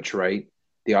about coach, right?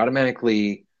 They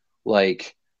automatically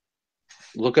like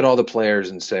look at all the players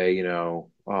and say, you know,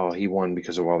 oh, he won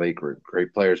because of all the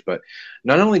great players. But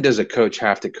not only does a coach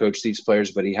have to coach these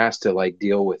players, but he has to like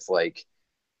deal with like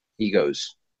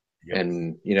egos,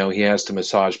 and you know, he has to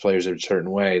massage players in a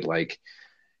certain way. Like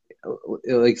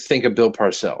think of Bill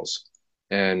Parcells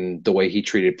and the way he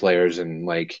treated players, and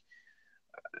like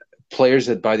players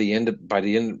that by the end,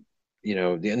 you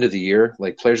know, the end of the year,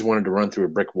 like players wanted to run through a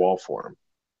brick wall for him.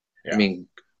 Yeah. I mean,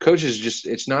 coaches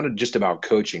it's not just about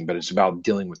coaching, but it's about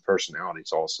dealing with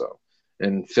personalities also.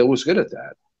 And Phil was good at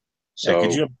that. So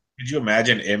could you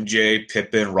imagine MJ,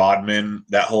 Pippen, Rodman,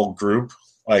 that whole group?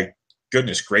 Like,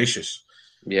 goodness gracious.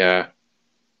 Yeah.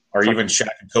 Or even Shaq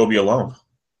and Kobe alone.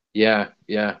 Yeah,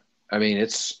 yeah. I mean,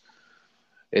 it's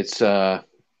I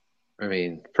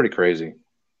mean, pretty crazy.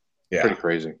 Yeah. Pretty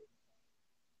crazy.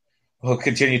 We'll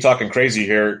continue talking crazy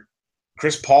here.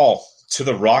 Chris Paul to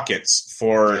the Rockets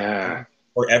for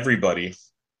everybody,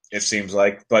 it seems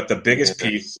like. But the biggest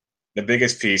piece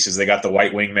is they got the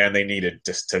white wingman they needed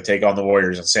to take on the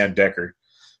Warriors and Sam Dekker.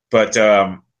 But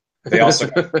they also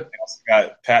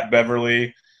got Pat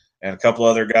Beverly and a couple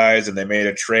other guys, and they made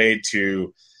a trade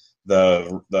to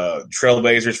the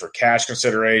Trailblazers for cash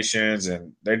considerations,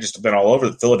 and they've just been all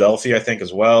over Philadelphia, I think,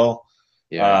 as well.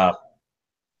 Yeah.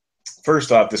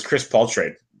 First off, this Chris Paul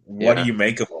trade, what do you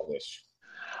make of all this?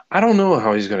 I don't know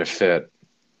how he's going to fit.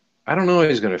 I don't know how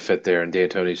he's going to fit there in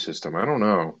D'Antoni's system. I don't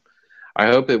know. I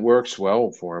hope it works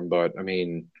well for him, but I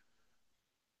mean,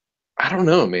 I don't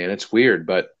know, man. It's weird,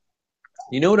 but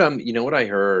you know what I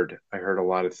heard? I heard a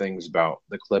lot of things about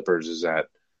the Clippers is that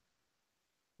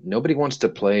nobody wants to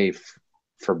play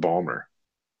for Ballmer.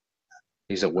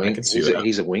 He's a wing.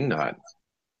 He's a wing nut.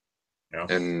 Yeah.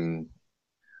 And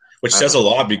which says a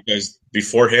lot, because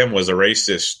before him was a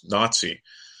racist Nazi.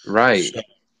 Right. So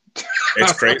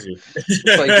it's crazy.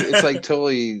 It's like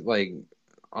totally like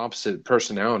opposite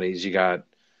personalities. You got,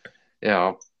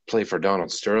 I'll play for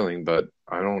Donald Sterling, but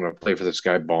I don't want to play for this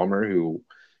guy Ballmer who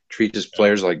treats his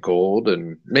players like gold,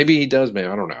 and maybe he does, man.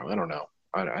 I don't know.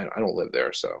 I don't live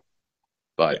there, so.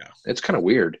 But it's kind of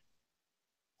weird.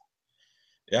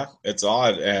 Yeah, it's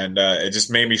odd, and it just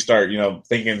made me start,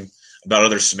 thinking about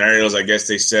other scenarios. I guess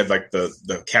they said like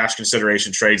the cash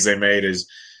consideration trades they made is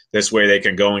this way they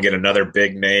can go and get another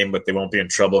big name, but they won't be in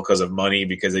trouble because of money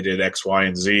because they did X, Y,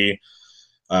 and Z.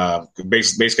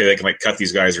 Basically, they can like cut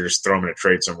these guys or just throw them in a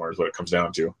trade somewhere is what it comes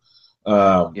down to.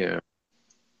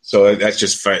 So that's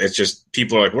just it's just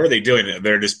people are like, what are they doing?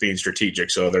 They're just being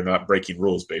strategic, so they're not breaking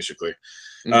rules, basically.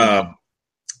 Mm-hmm.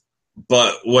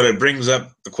 But what it brings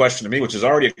up the question to me, which is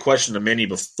already a question to many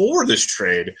before this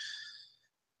trade,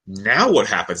 now what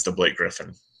happens to Blake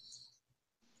Griffin?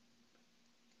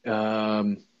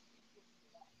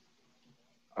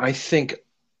 I think,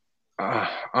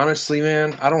 honestly,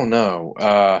 man, I don't know.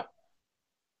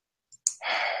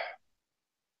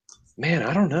 Man,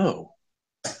 I don't know.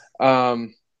 Are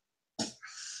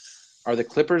the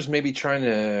Clippers maybe trying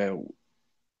to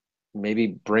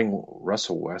bring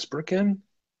Russell Westbrook in?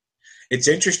 It's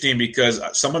interesting because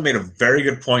someone made a very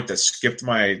good point that skipped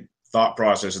my thought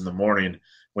process in the morning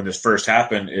when this first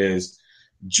happened. Is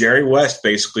Jerry West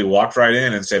basically walked right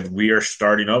in and said, "We are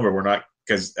starting over. We're not,"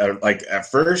 because like at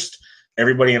first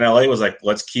everybody in LA was like,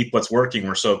 "Let's keep what's working.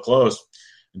 We're so close."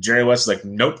 And Jerry West is like,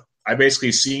 "Nope. I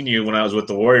basically seen you when I was with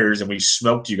the Warriors and we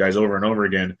smoked you guys over and over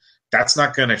again. That's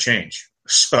not going to change.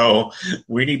 So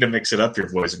we need to mix it up here,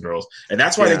 boys and girls." And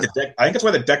that's why I think that's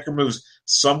why the Dekker move's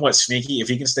somewhat sneaky. If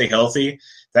he can stay healthy,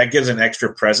 that gives an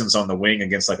extra presence on the wing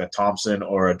against like a Thompson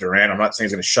or a Durant. I'm not saying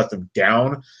it's going to shut them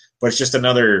down, but it's just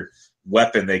another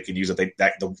weapon they could use that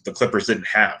the Clippers didn't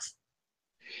have.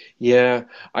 Yeah,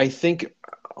 I think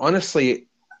honestly,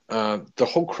 The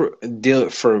whole deal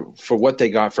for what they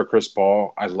got for Chris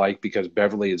Paul, I like, because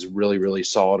Beverly is really, really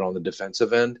solid on the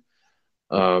defensive end.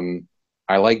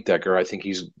 I like Decker. I think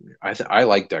I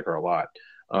like Decker a lot.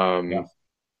 Yeah.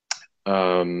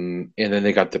 And then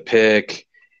they got the pick,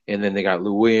 and then they got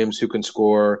Lou Williams, who can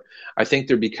score. I think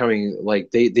they're becoming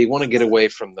like they want to get away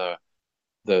from the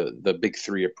big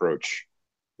three approach,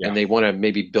 and they want to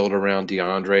maybe build around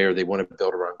DeAndre, or they want to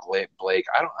build around Blake.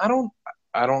 I don't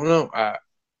know.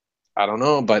 I don't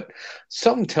know, but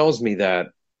something tells me that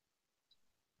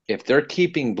if they're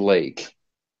keeping Blake,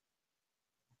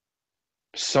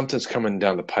 something's coming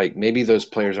down the pike. Maybe those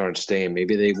players aren't staying.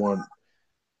 Maybe they want.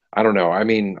 I don't know. I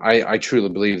mean, I truly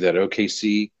believe that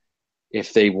OKC,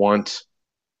 if they want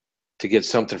to get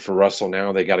something for Russell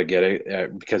now, they got to get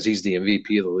it because he's the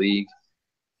MVP of the league.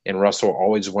 And Russell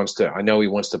always wants to – I know he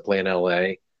wants to play in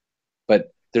L.A.,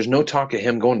 but there's no talk of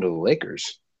him going to the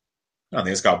Lakers. No,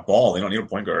 they just got Ball. They don't need a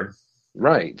point guard.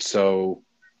 Right. So,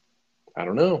 I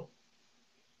don't know.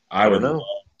 I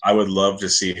would love to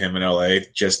see him in L.A.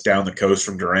 just down the coast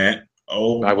from Durant.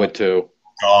 Oh, I would too.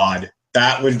 God.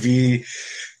 That would be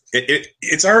 –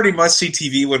 it's already must-see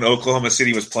TV when Oklahoma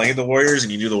City was playing the Warriors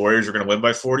and you knew the Warriors were going to win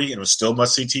by 40 and it was still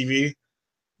must-see TV.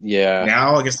 Yeah.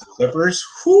 Now against the Clippers,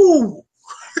 whoo!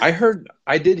 I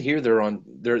did hear they're on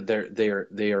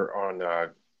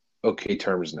okay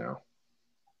terms now.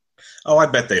 Oh, I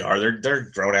bet they are. They're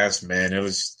grown-ass men. It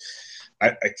was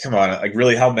I come on, like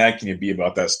really, how mad can you be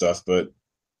about that stuff? But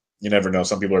you never know.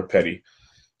 Some people are petty.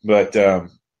 But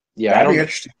yeah,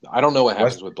 I don't know what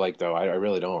happens with Blake though. I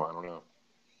really don't. I don't know.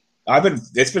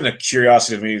 It's been a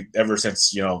curiosity to me ever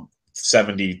since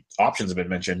 70 options have been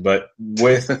mentioned. But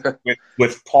with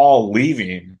with Paul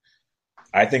leaving,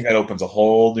 I think that opens a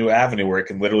whole new avenue where it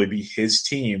can literally be his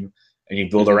team and you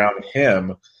build around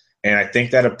him. And I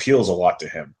think that appeals a lot to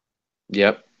him.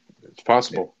 Yep, it's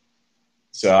possible.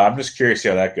 So I'm just curious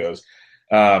how that goes.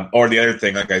 Or the other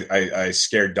thing, like I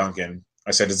scared Duncan.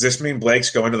 I said, does this mean Blake's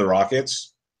going to the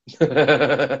Rockets? I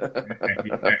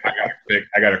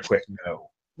got a quick no.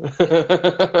 I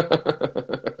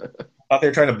thought they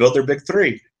were trying to build their big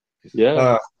three.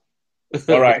 Yeah.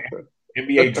 All right.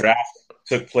 NBA draft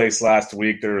took place last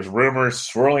week. There was rumors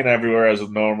swirling everywhere as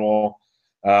normal.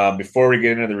 Before we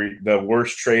get into the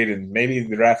worst trade in maybe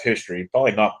the draft history,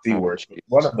 probably not the worst, but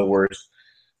one of the worst.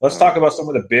 Let's talk about some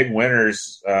of the big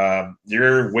winners.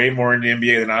 You're way more in the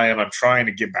NBA than I am. I'm trying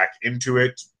to get back into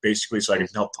it, basically, so I can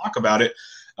help talk about it.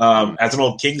 As an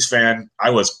old Kings fan, I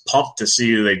was pumped to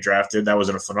see who they drafted. That was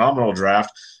a phenomenal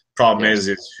draft. Problem is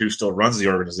who still runs the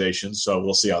organization, so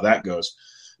we'll see how that goes.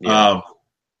 Yeah.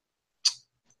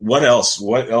 What else?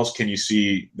 What else can you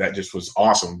see that just was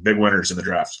awesome? Big winners in the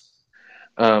draft.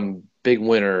 Big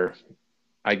winner,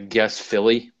 I guess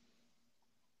Philly.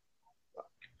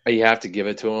 You have to give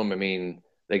it to them. I mean,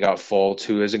 they got Fultz,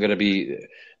 who isn't going to be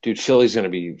 – dude, Philly's going to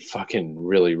be fucking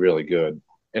really, really good.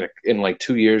 In like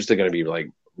 2 years, they're going to be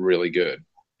like really good.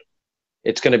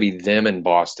 It's going to be them and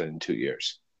Boston in 2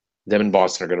 years. Them and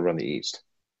Boston are going to run the East.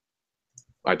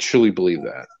 I truly believe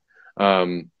that.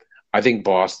 I think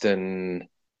Boston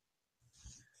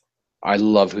 – I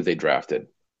love who they drafted.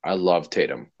 I love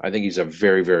Tatum. I think he's a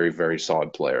very, very, very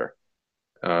solid player.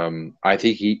 I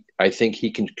think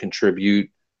he can contribute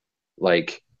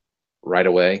like right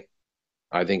away.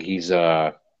 I think he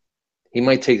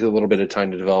might take a little bit of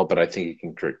time to develop, but I think he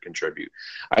can contribute.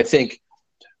 I think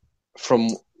from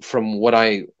what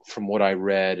I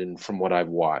read and from what I've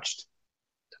watched,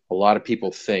 a lot of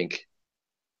people think,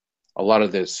 a lot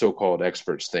of the so-called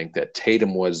experts think that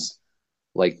Tatum was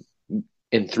like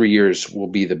in 3 years will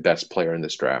be the best player in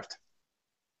this draft.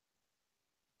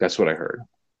 That's what I heard.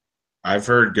 I've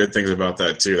heard good things about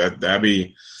that too. That'd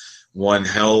be one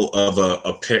hell of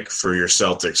a pick for your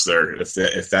Celtics there if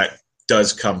that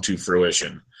does come to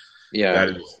fruition.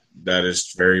 Yeah, that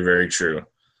is very, very true.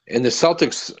 And the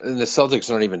Celtics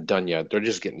aren't even done yet. They're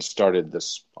just getting started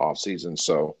this offseason.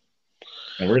 So,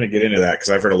 and we're going to get into that because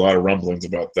I've heard a lot of rumblings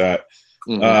about that.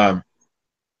 Mm-hmm.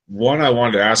 One I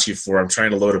wanted to ask you for, I'm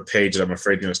trying to load a page that I'm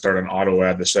afraid is going to start an auto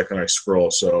ad the second I scroll.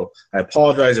 So I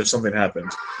apologize if something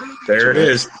happens. There it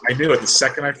is. I knew it the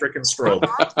second I freaking scrolled.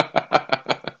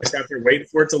 I just got there waiting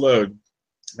for it to load.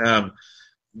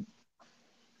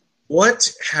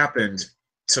 What happened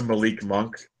to Malik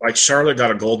Monk? Like, Charlotte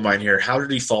got a gold mine here. How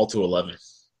did he fall to 11?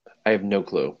 I have no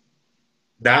clue.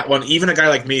 That one, even a guy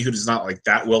like me who's not like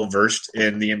that well versed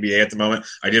in the NBA at the moment,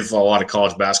 I did follow a lot of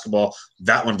college basketball.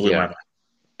 That one blew my mind.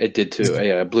 It did too.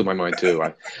 Yeah, it blew my mind too.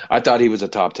 I thought he was a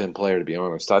top 10 player, to be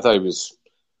honest. I thought he was,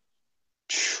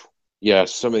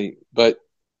 somebody. But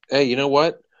hey, you know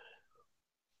what?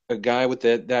 A guy with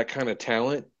that kind of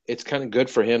talent, it's kind of good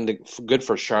for him good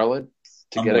for Charlotte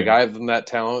to get a guy that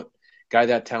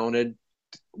talented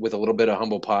with a little bit of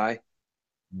humble pie,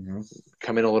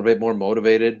 come in a little bit more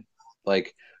motivated.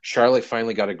 Like Charlotte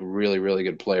finally got a really, really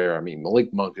good player. I mean,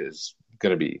 Malik Monk is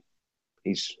going to be,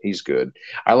 he's good.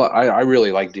 I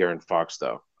really like De'Aaron Fox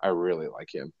though. I really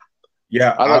like him.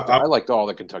 Yeah, I liked all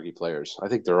the Kentucky players. I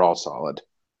think they're all solid.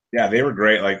 Yeah, they were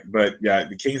great. But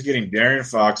the Kings getting De'Aaron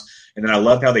Fox, and then I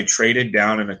loved how they traded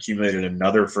down and accumulated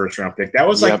another first-round pick. That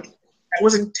was that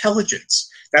was intelligence.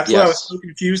 That's what I was so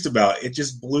confused about. It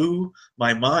just blew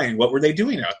my mind. What were they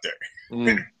doing out there?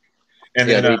 And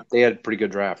then they had a pretty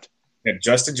good draft.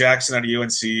 Justin Jackson out of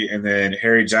UNC, and then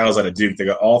Harry Giles out of Duke. They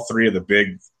got all three of the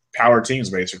big power teams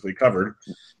basically covered.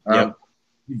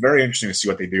 Very interesting to see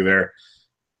what they do there.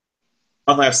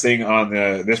 One last thing on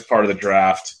this part of the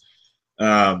draft.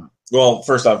 Well,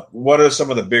 first off, what are some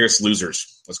of the biggest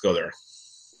losers? Let's go there.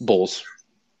 Bulls.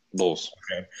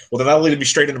 Okay. Well, then that'll lead me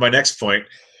straight into my next point.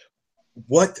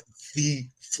 What the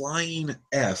flying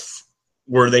F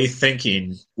were they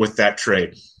thinking with that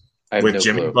trade? With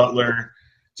Jimmy Butler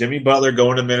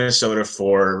going to Minnesota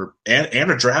for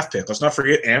and a draft pick. Let's not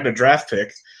forget a draft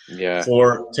pick. Yeah.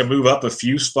 To move up a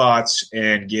few spots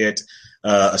and get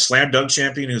a slam dunk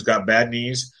champion who's got bad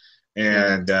knees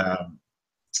and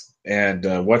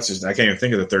what's his? I can't even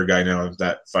think of the third guy now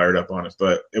that fired up on it,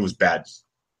 but it was bad.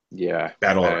 Yeah,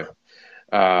 bad all around.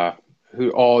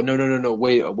 Who? Oh no!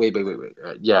 Wait!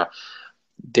 Yeah,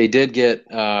 they did get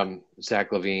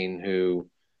Zach LaVine, who.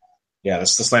 Yeah,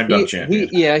 that's the slam dunk champion.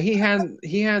 He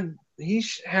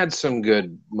had some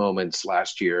good moments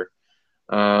last year.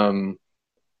 I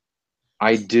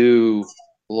do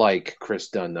like Chris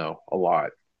Dunn though a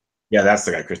lot. Yeah, that's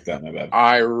the guy, Chris Dunn. My bad.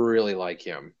 I really like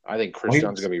him. I think Chris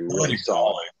Dunn's going to be really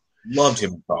solid. Loved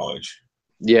him in college.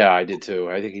 Yeah, I did too.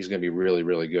 I think he's going to be really,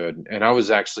 really good. And I was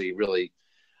actually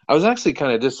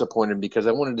kind of disappointed because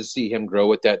I wanted to see him grow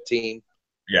with that team.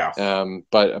 Yeah.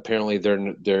 But apparently they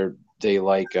don't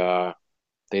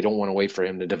want to wait for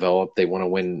him to develop. They want to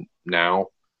win now.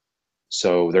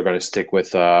 So they're going to stick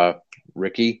with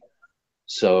Ricky.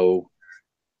 So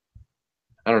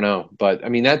I don't know, but I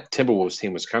mean that Timberwolves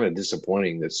team was kind of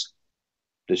disappointing this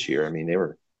year. I mean they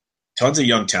were tons of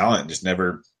young talent, just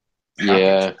never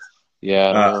happened.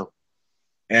 Yeah.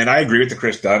 And I agree with the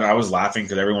Chris Dunn. I was laughing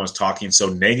because everyone was talking so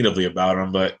negatively about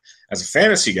him, but as a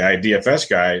fantasy guy, DFS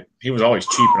guy, he was always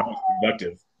cheap and always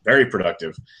productive, very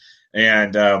productive.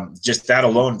 And just that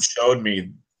alone showed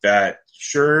me that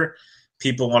sure,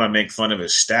 people want to make fun of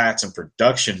his stats and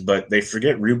production, but they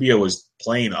forget Rubio was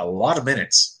playing a lot of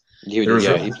minutes. He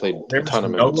played a ton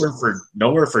of minutes.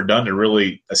 Nowhere for Dunn to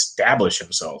really establish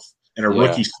himself in a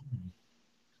rookie season.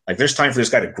 Like, there's time for this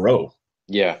guy to grow.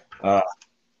 Yeah.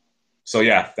 So,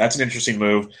 yeah, that's an interesting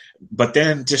move. But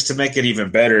then, just to make it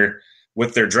even better,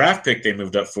 with their draft pick they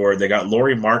moved up for, they got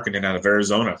Lauri Markkanen out of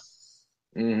Arizona.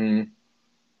 Mm-hmm.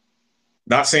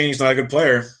 Not saying he's not a good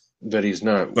player. But he's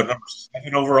not. But number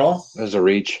 7 overall? That's a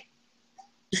reach.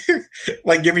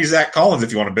 Like, give me Zach Collins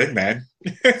if you want a big man.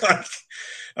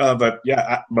 But,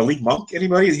 yeah, Malik Monk,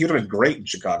 anybody? He would have been great in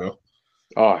Chicago.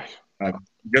 Oh.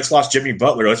 Just lost Jimmy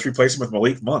Butler. Let's replace him with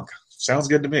Malik Monk. Sounds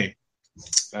good to me.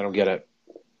 I don't get it.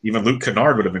 Even Luke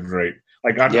Kennard would have been great.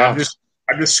 Like, I'm just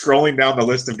scrolling down the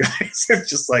list of guys. It's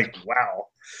just like, wow.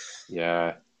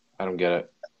 Yeah, I don't get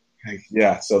it.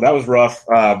 Yeah, so that was rough.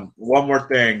 One more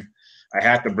thing. I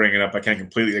have to bring it up. I can't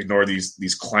completely ignore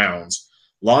these clowns.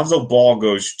 Lonzo Ball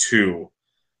goes 2.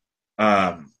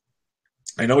 I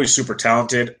know he's super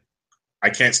talented.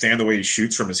 I can't stand the way he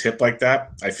shoots from his hip like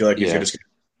that. I feel like he's going to get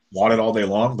wadded all day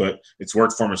long, but it's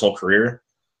worked for him his whole career.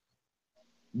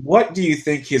 What do you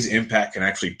think his impact can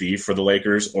actually be for the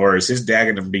Lakers, or is his dad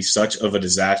going to be such of a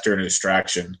disaster and a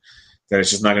distraction that it's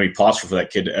just not going to be possible for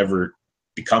that kid to ever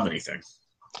become anything?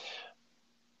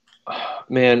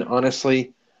 Man,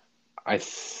 honestly, at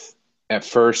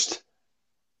first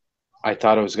I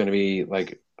thought it was going to be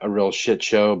like a real shit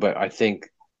show, but I think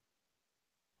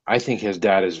his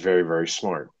dad is very, very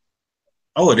smart.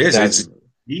 Oh, it is. It's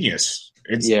genius.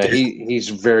 He's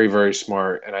very, very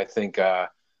smart, and I think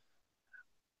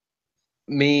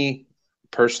me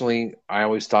personally, I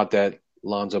always thought that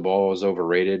Lonzo Ball was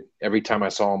overrated. Every time I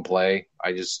saw him play,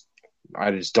 I just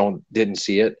didn't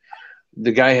see it.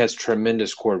 The guy has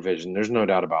tremendous court vision. There's no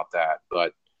doubt about that.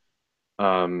 But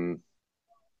I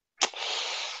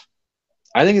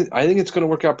think it's going to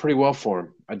work out pretty well for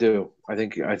him. I do. I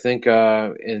think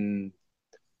in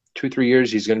 2-3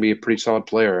 years he's going to be a pretty solid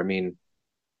player. I mean,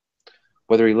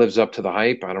 whether he lives up to the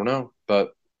hype, I don't know,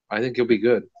 but I think he'll be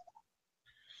good.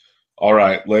 All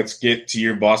right, let's get to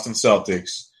your Boston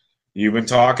Celtics. You've been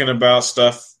talking about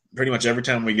stuff pretty much every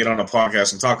time we get on a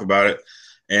podcast and talk about it.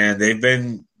 And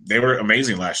they were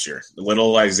amazing last year.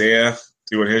 Little Isaiah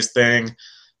doing his thing.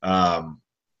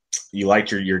 You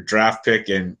liked your draft pick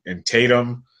and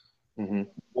Tatum. Mm-hmm.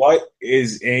 What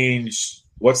is Ainge?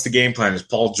 What's the game plan? Is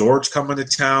Paul George coming to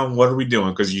town? What are we doing?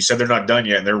 Because you said they're not done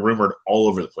yet, and they're rumored all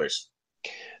over the place.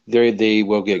 They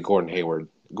will get Gordon Hayward.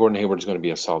 Gordon Hayward's going to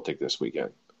be a Celtic this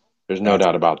weekend. There's no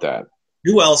doubt about that.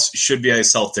 Who else should be a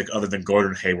Celtic other than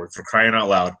Gordon Hayward, for crying out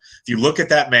loud? If you look at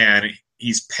that man,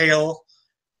 he's pale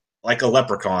like a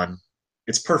leprechaun.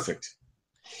 It's perfect.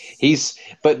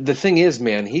 But the thing is,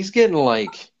 man, he's getting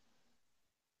like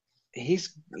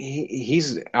he's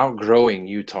outgrowing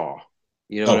Utah.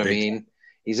 You know what I mean?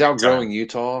 He's outgrowing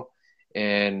Utah,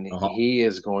 and he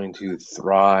is going to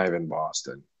thrive in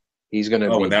Boston. He's going to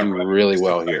do really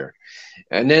well here.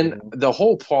 And then the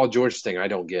whole Paul George thing, I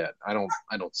don't get. I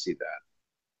don't see that.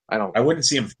 I wouldn't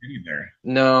see him fitting there.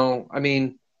 No, I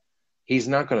mean, he's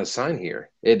not going to sign here.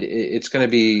 It's going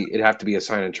to be. It'd have to be a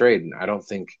sign and trade, and I don't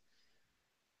think.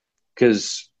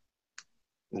 Because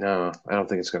no, I don't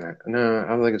think it's going to. No, I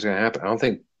don't think it's going to happen.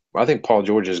 I think Paul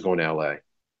George is going to L.A.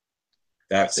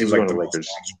 That seems like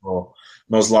the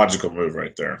most logical move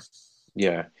right there.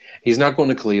 Yeah, he's not going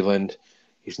to Cleveland.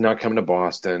 He's not coming to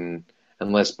Boston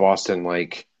unless Boston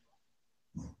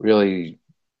really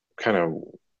kind of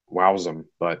wows him.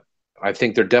 But I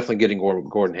think they're definitely getting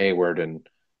Gordon Hayward, and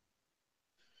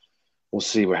we'll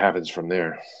see what happens from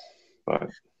there. But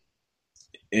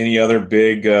any other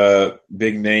big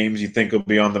names you think will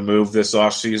be on the move this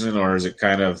offseason, or is it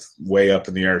kind of way up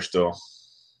in the air still?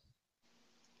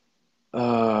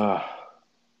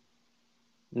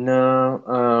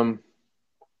 No.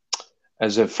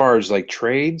 As far as like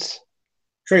trades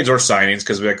or signings,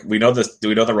 because we know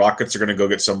the Rockets are going to go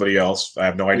get somebody else. I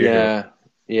have no idea.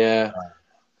 Yeah.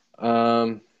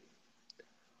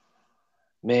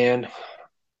 Man,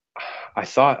 I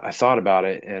thought about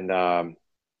it, and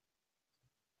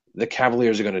the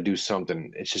Cavaliers are going to do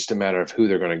something. It's just a matter of who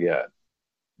they're going to get.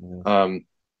 Mm-hmm.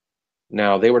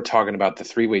 Now they were talking about the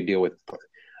 3-way deal with.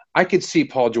 I could see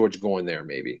Paul George going there.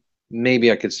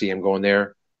 Maybe I could see him going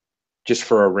there just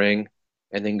for a ring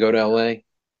and then go to LA.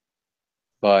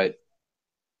 But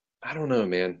I don't know,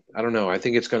 man. I don't know. I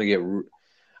think it's going to get.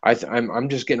 I'm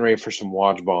just getting ready for some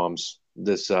Woj bombs.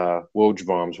 This Woj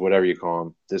bombs, whatever you call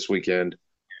them, this weekend.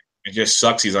 It just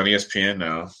sucks. He's on ESPN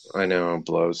now. I know, it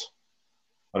blows.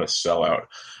 What a sellout.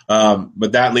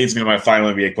 But that leads me to my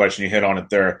final NBA question. You hit on it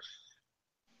there.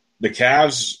 The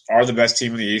Cavs are the best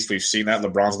team in the East. We've seen that.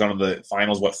 LeBron's gone to the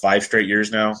finals, 5 straight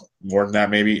years now? More than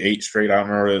that, maybe 8 straight. I don't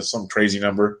remember. It's some crazy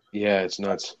number. Yeah, it's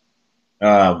nuts.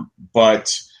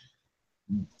 But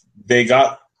they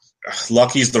got –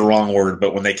 lucky is the wrong word,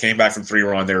 but when they came back from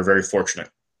 3-run, they were very fortunate.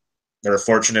 They were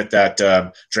fortunate that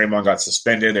Draymond got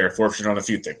suspended. They were fortunate on a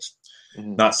few things.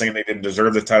 Mm-hmm. Not saying they didn't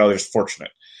deserve the title. They're just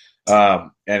fortunate.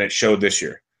 And it showed this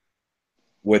year.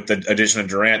 With the addition of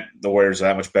Durant, the Warriors are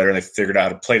that much better. They figured out how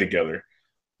to play together.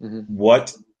 Mm-hmm.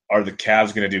 What are the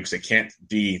Cavs going to do? Because they can't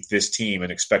be this team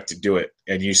and expect to do it.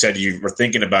 And you said you were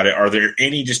thinking about it. Are there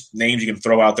any just names you can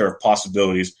throw out there of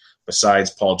possibilities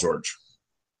besides Paul George?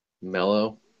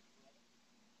 Melo.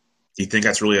 Do you think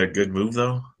that's really a good move,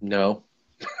 though? No.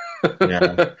 Yeah,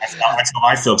 that's how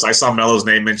I feel. Because I saw Melo's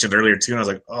name mentioned earlier too, and I was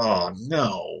like, "Oh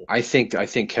no." I think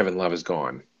Kevin Love is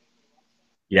gone.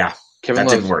 Yeah. Kevin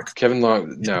Love didn't work. Kevin Love,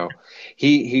 no,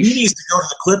 he needs to go to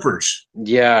the Clippers.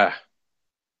 Yeah,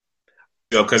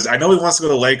 because I know he wants to go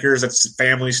to the Lakers. That's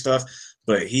family stuff,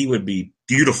 but he would be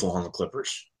beautiful on the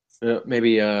Clippers.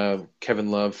 Maybe Kevin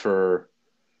Love for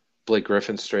Blake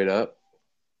Griffin straight up.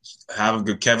 Have a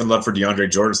good Kevin Love for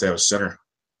DeAndre Jordan. So they have a center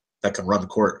that can run the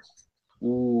court.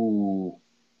 Ooh,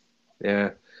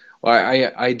 yeah. Well,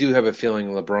 I do have a feeling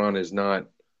LeBron is not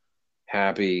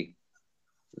happy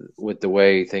with the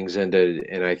way things ended,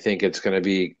 and I think it's going to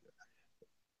be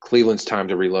Cleveland's time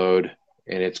to reload,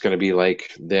 and it's going to be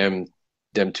like them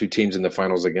 2 teams in the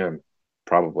finals again,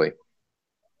 probably.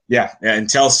 Yeah,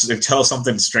 until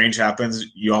something strange happens,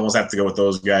 you almost have to go with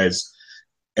those guys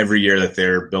every year that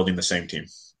they're building the same team.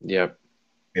 Yep.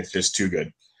 It's just too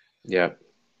good. Yep.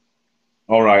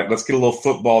 All right, let's get a little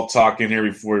football talk in here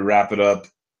before we wrap it up.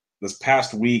 This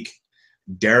past week,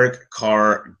 Derek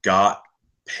Carr got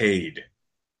paid.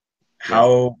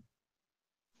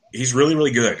 He's really,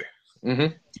 really good. Mm-hmm.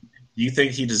 Do you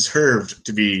think he deserved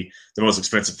to be the most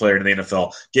expensive player in the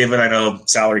NFL? Given I know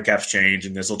salary caps change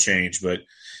and this will change, but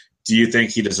do you think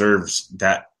he deserves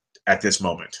that at this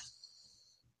moment?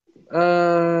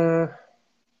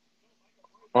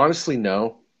 Honestly,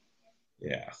 no.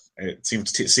 Yeah, it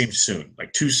seems soon,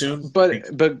 like too soon.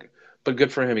 But but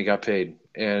good for him. He got paid.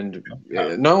 And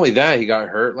Yeah. not only that, he got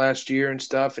hurt last year and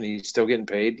stuff, and he's still getting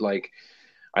paid. Like,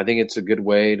 I think it's a good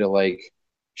way to like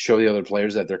show the other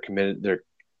players that they're committed. Their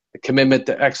commitment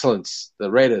to excellence. The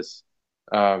Raiders.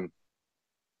 I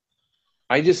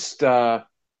just, man,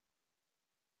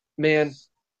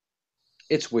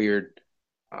 it's weird.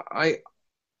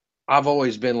 I've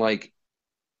always been like,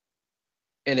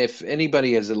 and if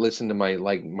anybody has listened to my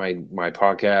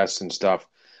podcasts and stuff,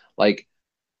 like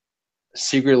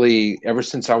secretly ever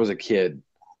since I was a kid,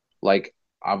 like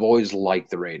I've always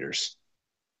liked the Raiders,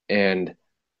 and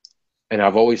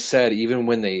I've always said even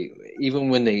when they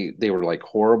were like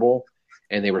horrible,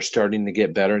 and they were starting to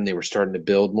get better and they were starting to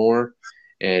build more,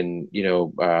 and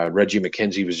Reggie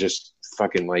McKenzie was just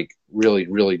fucking like really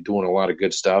really doing a lot of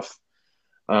good stuff.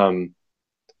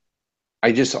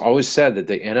 I just always said that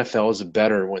the NFL is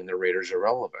better when the Raiders are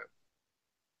relevant,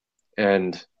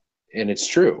 and it's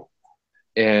true.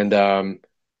 And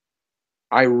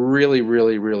I really,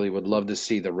 really, really would love to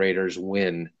see the Raiders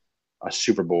win a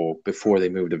Super Bowl before they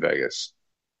move to Vegas.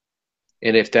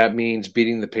 And if that means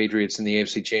beating the Patriots in the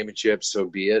AFC Championship, so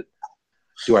be it.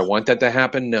 Do I want that to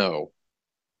happen? No.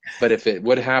 But if it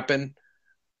would happen,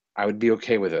 I would be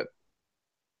okay with it.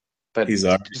 But He's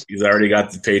already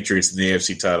got the Patriots in the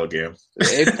AFC title game.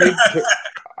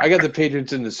 I got the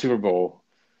Patriots in the Super Bowl.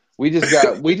 We just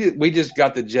got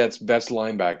the Jets' best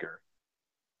linebacker.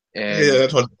 And yeah,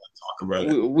 that's what I'm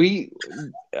talking about. We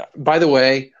by the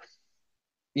way,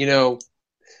 I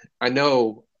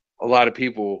know a lot of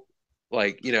people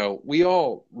like, we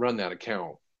all run that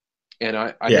account. And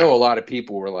I know a lot of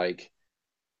people were like,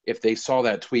 if they saw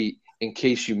that tweet, in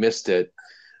case you missed it,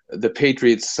 the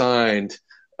Patriots signed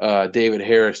David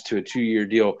Harris to a 2-year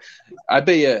deal. I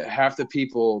bet you half the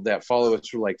people that follow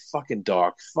us were like, fucking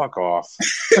Doc, fuck off.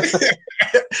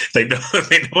 They know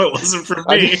it wasn't for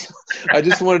me. I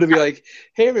just wanted to be like,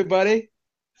 hey, everybody.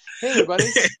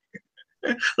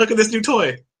 Look at this new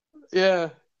toy. Yeah.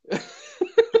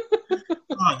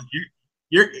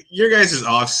 Your guys'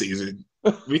 off season.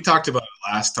 We talked about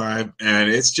it last time, and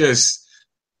it's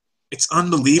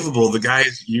unbelievable the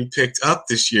guys you picked up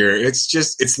this year.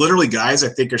 It's literally guys I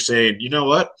think are saying, you know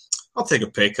what? I'll take a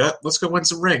pay cut. Let's go win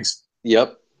some rings.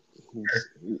 Yep.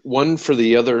 One for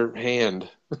the other hand.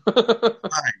 My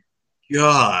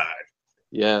God.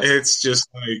 Yeah. It's just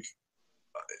like,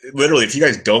 literally, if you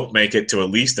guys don't make it to at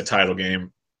least the title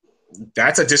game,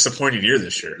 that's a disappointing year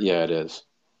this year. Yeah, it is.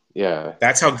 Yeah.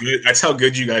 That's how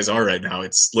good you guys are right now.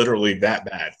 It's literally that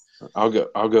bad. I'll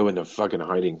go into fucking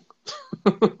hiding.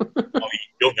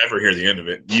 You'll never hear the end of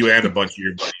it. You and a bunch of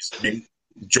your buddies, Nate,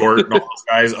 Jordan, all those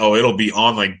guys. Oh, it'll be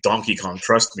on like Donkey Kong.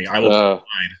 Trust me, I will be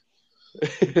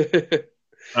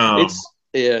fine.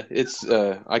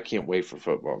 I can't wait for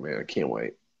football, man. I can't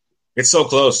wait. It's so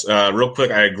close. Real quick,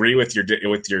 I agree with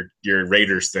your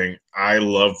Raiders thing. I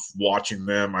love watching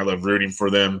them. I love rooting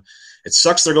for them. It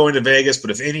sucks they're going to Vegas,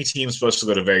 but if any team's supposed to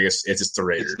go to Vegas, it's the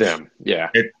Raiders. It's them, yeah.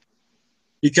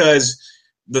 Because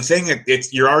the thing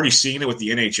you're already seeing it with the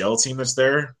NHL team that's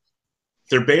there.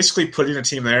 They're basically putting a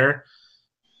team there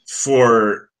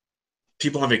for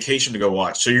people on vacation to go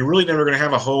watch. So you're really never going to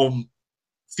have a home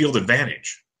field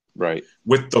advantage. Right.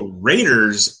 With the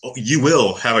Raiders, you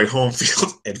will have a home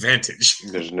field advantage.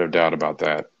 There's no doubt about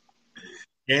that.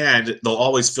 And they'll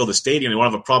always fill the stadium. They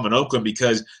won't have a problem in Oakland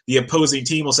because the opposing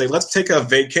team will say, let's take a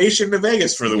vacation to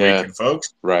Vegas for the weekend,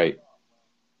 folks. Right.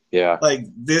 Yeah. Like,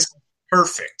 this is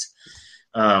perfect.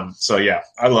 So, yeah,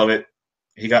 I love it.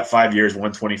 He got 5 years,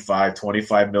 125,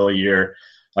 $25 million a year.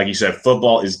 Like you said,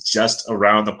 football is just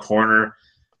around the corner.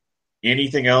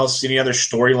 Anything else, any other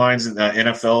storylines in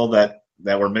the NFL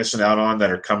that we're missing out on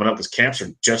that are coming up? Because camps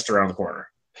are just around the corner.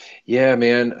 Yeah,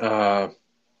 man.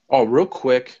 Real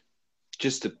quick,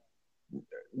 since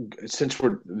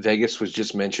Vegas was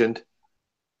just mentioned,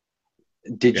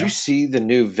 did you see the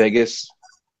new Vegas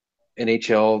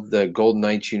NHL, the Golden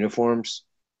Knights uniforms?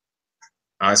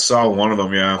 I saw one of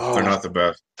them, yeah. They're not the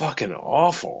best. Fucking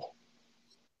awful.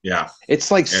 Yeah. It's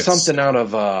something out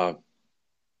of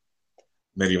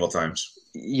medieval times.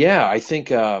 Yeah, I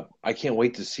think I can't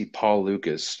wait to see Paul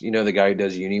Lucas. You know, the guy who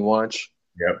does UniWatch?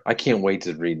 Yep. I can't wait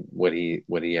to read what he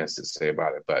has to say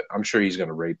about it, but I'm sure he's going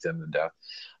to rape them to death.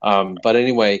 But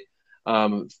anyway,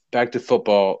 back to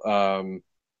football.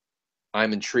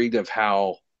 I'm intrigued of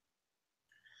how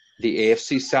the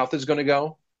AFC South is going to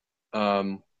go.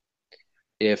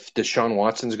 If Deshaun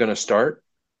Watson's going to start,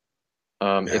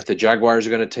 if the Jaguars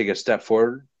are going to take a step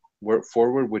forward,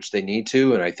 which they need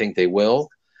to, and I think they will.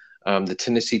 The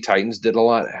Tennessee Titans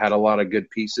had a lot of good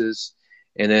pieces,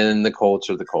 and then the Colts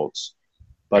are the Colts.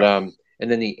 But and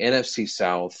then the NFC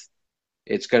South,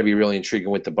 It's going to be really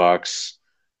intriguing with the Bucks,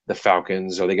 the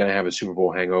Falcons. Are they going to have a Super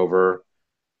Bowl hangover?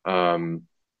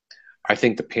 I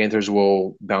think the Panthers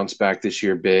will bounce back this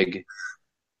year big.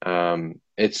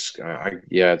 It's going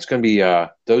to be.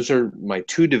 Those are my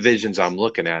two divisions I'm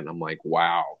looking at, and I'm like,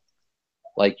 wow.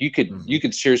 Like you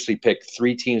could seriously pick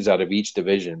three teams out of each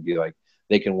division and be like,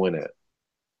 they can win it.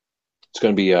 It's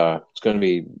going to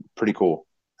be pretty cool.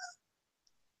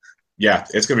 Yeah,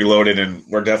 it's going to be loaded, and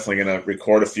we're definitely going to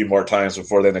record a few more times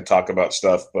before then to talk about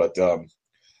stuff. But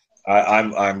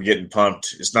I'm getting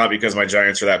pumped. It's not because my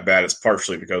Giants are that bad. It's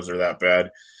partially because they're that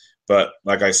bad. But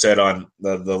like I said on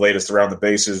the latest Around the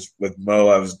Bases with Mo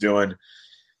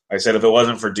I said if it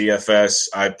wasn't for DFS,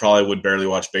 I probably would barely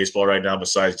watch baseball right now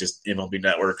besides just MLB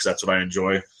Network because that's what I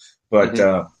enjoy. But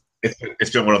it's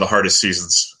been one of the hardest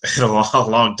seasons in a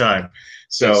long time.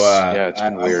 So it's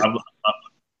been weird.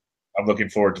 I'm looking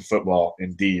forward to football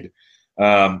indeed.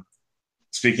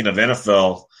 Speaking of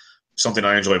NFL, something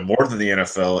I enjoy more than the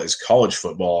NFL is college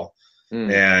football.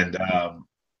 And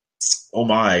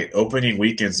opening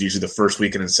weekend's usually the first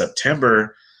weekend in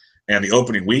September, and the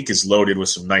opening week is loaded with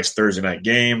some nice Thursday night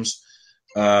games.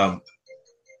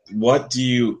 What do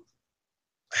you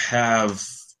have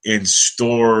in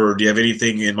store? Do you have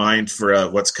anything in mind for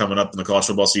what's coming up in the college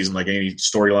football season? Like any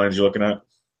storylines you're looking at?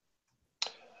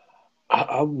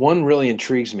 One really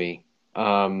intrigues me,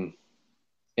 and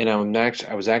I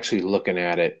was actually looking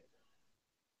at it.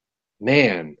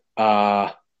 Man,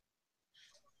 the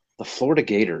Florida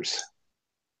Gators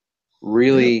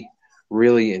really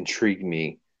intrigued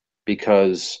me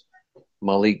because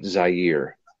Malik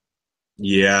Zaire.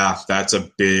 Yeah, that's a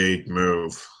big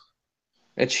move.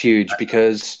 It's huge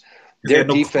because their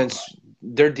defense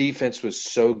was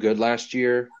so good last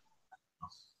year,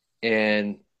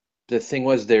 and the thing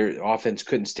was their offense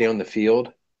couldn't stay on the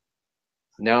field.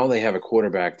 Now they have a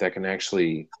quarterback that can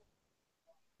actually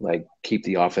keep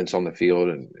the offense on the field,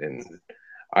 and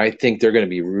I think they're going to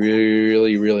be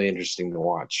really, really interesting to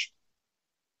watch.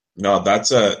 No,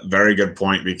 that's a very good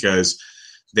point because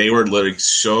they were literally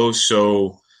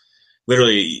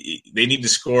literally they need to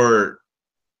score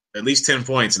at least 10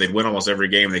 points and they'd win almost every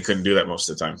game. They couldn't do that most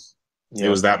of the time. Yeah. It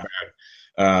was that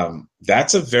bad.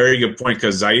 That's a very good point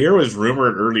because Zaire was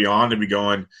rumored early on to be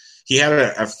going. He had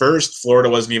at first Florida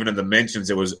wasn't even in the mentions.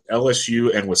 It was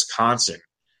LSU and Wisconsin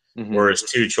were his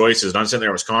two choices. And I'm sitting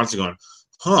there, Wisconsin, going,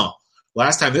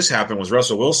 last time this happened was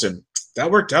Russell Wilson.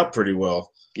 That worked out pretty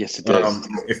well. Yes, it does.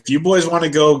 If you boys want to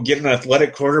go get an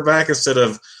athletic quarterback instead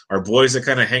of our boys that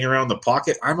kind of hang around the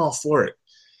pocket, I'm all for it.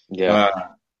 Yeah.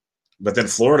 But then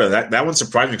Florida, that one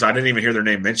surprised me because I didn't even hear their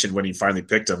name mentioned when he finally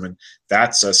picked them, and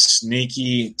that's a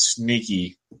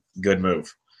sneaky good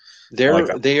move.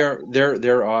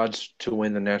 Their odds to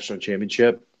win the national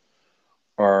championship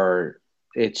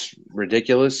it's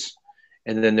ridiculous,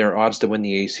 and then their odds to win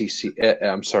the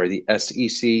the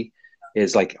SEC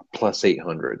is like plus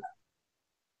 800.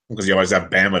 Because you always have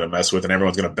Bama to mess with, and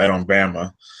everyone's going to bet on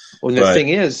Bama. Well, the thing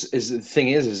is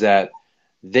that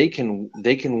they can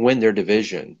win their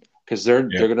division because they're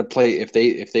going to play if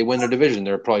they win their division,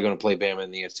 they're probably going to play Bama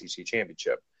in the SEC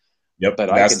championship. Yep, but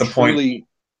that's the point.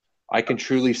 I can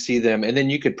truly see them, and then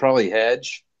you could probably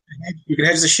hedge. You can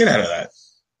hedge the shit out of that.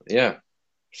 Yeah.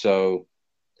 So,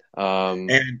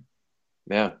 and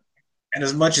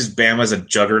as much as Bama's a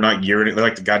juggernaut year, they're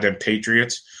like the goddamn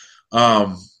Patriots.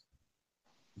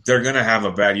 They're going to have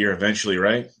a bad year eventually,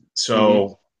 right?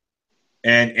 So,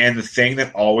 and the thing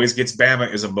that always gets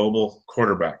Bama is a mobile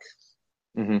quarterback.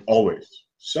 Always.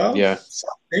 So,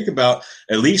 think about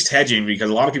at least hedging because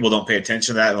a lot of people don't pay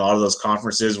attention to that in a lot of those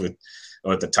conferences with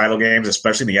the title games,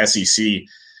 especially in the SEC.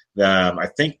 I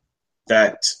think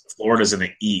that Florida's in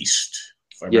the East.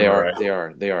 Right. They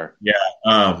are.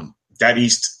 Yeah. That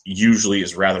East usually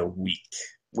is rather weak.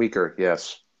 Weaker,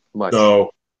 yes. Much.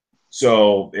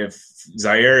 So if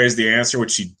Zaire is the answer,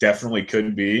 which he definitely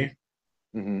could be,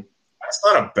 that's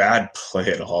not a bad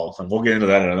play at all. And we'll get into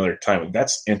that at another time. But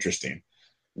that's interesting.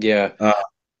 Yeah.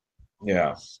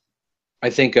 Yeah. I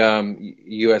think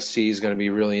USC is going to be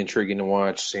really intriguing to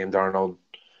watch. Sam Darnold.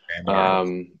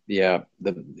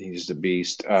 He's the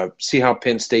beast. See how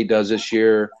Penn State does this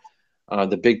year.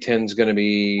 The Big Ten is going to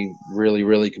be really,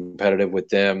 really competitive with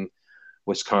them.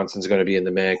 Wisconsin's going to be in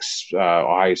the mix.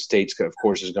 Ohio State's, of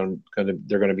course, they're going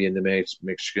to be in the mix.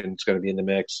 Michigan's going to be in the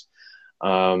mix.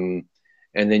 And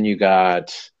then you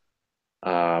got,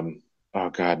 one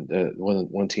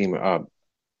team.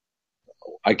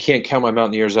 I can't count my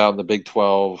Mountaineers out in the Big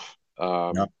 12.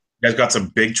 You guys got some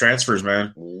big transfers,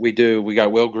 man. We do. We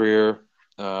got Will Grier.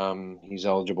 He's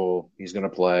eligible. He's going to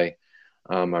play.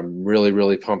 I'm really,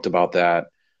 really pumped about that.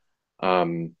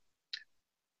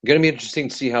 Going to be interesting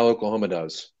to see how Oklahoma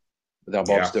does without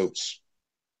Bob Yeah, Stoops.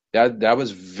 That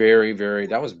was very, very.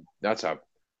 That's out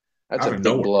a of big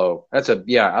nowhere. blow. Out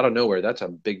of nowhere. That's a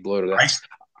big blow to that.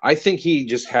 I, I think he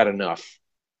just had enough.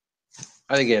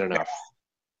 I think he had enough.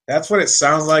 that's what it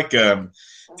sounds like.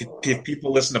 If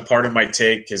people listen to Part of My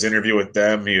Take, his interview with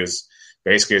them, he was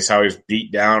basically it's how he was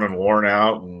beat down and worn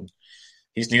out, and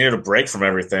he's needed a break from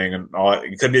everything. And all,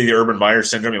 it could be the Urban Meyer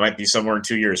syndrome. He might be somewhere in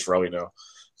 2 years for all we know.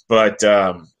 But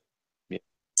Yeah.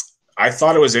 I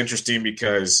thought it was interesting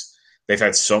because they've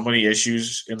had so many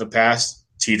issues in the past,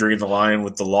 teetering the line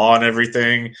with the law and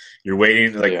everything. You're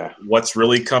waiting, like, Yeah. what's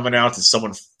really coming out? Did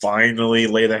someone finally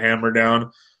lay the hammer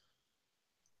down?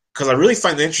 Because I really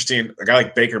find it interesting. A guy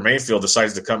like Baker Mayfield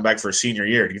decides to come back for a senior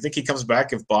year. Do you think he comes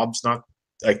back if Bob's not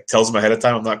like tells him ahead of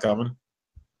time I'm not coming?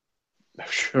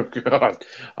 God,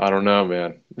 I don't know,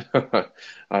 man.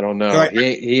 I don't know. Like,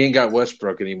 He ain't got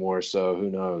Westbrook anymore, so who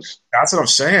knows? that's what I'm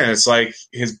saying. It's like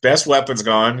his best weapon's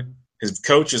gone, his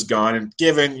coach is gone, and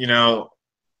given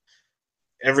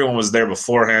everyone was there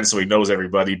beforehand, so he knows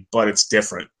everybody, but it's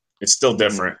different. It's still Mhm.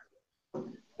 different.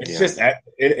 It's Yeah. just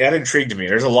it intrigued me.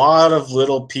 There's a lot of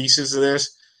little pieces of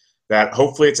this that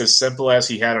hopefully it's as simple as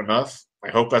he had enough. I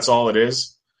hope that's all it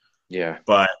is. Yeah.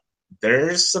 But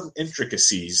there's some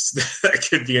intricacies that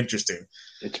could be interesting.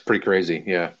 It's pretty crazy.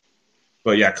 Yeah.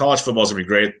 But yeah, college football is gonna be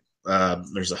great.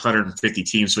 There's 150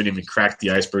 teams, so we didn't even crack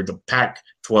the iceberg. The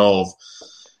Pac-12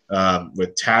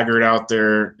 with Taggart out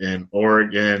there in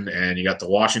Oregon, and you got the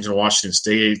Washington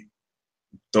State.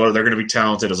 They're going to be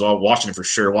talented as well. Washington for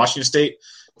sure. Washington State,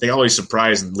 they always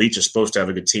surprise, and Leach is supposed to have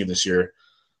a good team this year.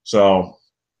 So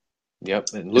Yep.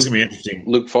 And it's going to be interesting.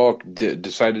 Luke Falk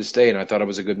decided to stay, and I thought it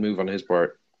was a good move on his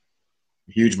part.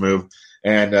 Huge move.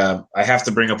 And I have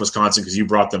to bring up Wisconsin because you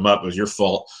brought them up. It was your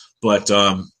fault. But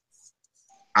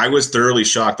I was thoroughly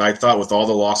shocked. I thought with all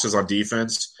the losses on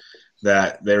defense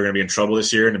that they were going to be in trouble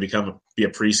this year and to be a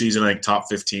preseason, I think, top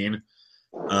 15.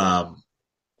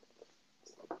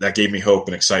 That gave me hope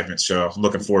and excitement. So I'm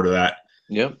looking forward to that.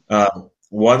 Yep.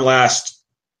 One last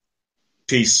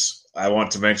piece I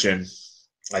want to mention.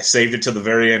 I saved it to the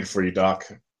very end for you, Doc.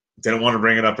 Didn't want to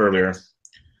bring it up earlier.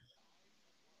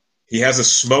 He has a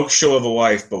smoke show of a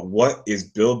wife, but what is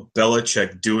Bill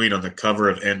Belichick doing on the cover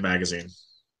of N magazine?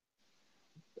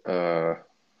 Uh,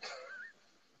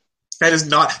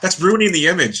 That's ruining the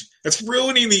image. That's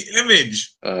ruining the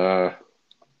image.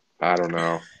 I don't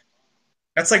know.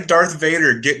 That's like Darth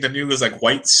Vader getting a new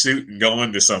white suit and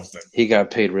going to something. He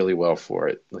got paid really well for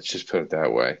it. Let's just put it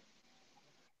that way.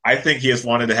 I think he has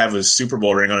wanted to have his Super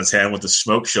Bowl ring on his hand with the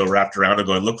smoke show wrapped around and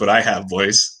going, look what I have,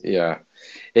 boys. Yeah.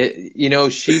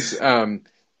 She's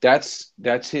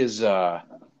that's his I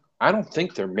don't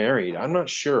think they're married. I'm not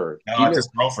sure. No, that's his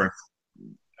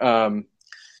girlfriend.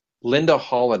 Linda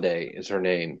Holiday is her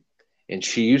name, and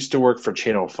she used to work for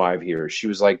Channel 5 here. She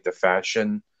was like the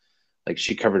fashion, like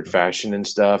she covered fashion and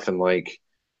stuff and like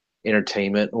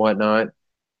entertainment and whatnot.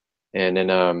 And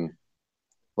then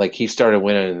like he started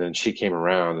winning, and then she came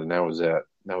around, and that was it.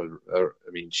 That was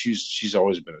I mean, she's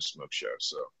always been a smoke show.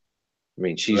 So I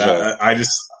mean, she's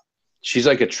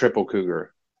like a triple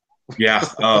cougar. Yeah.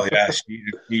 Oh, yeah.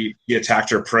 He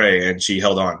attacked her prey, and she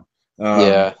held on.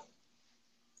 Yeah.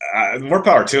 More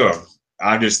power to him.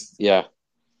 I'm just Yeah.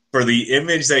 for the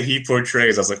image that he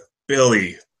portrays. I was like,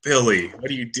 Billy,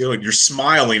 what are you doing? You're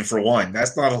smiling for one.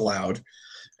 That's not allowed,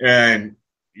 and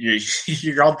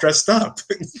you're all dressed up.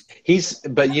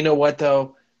 But you know what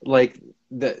though? Like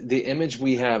the image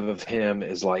we have of him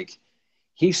is like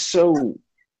he's so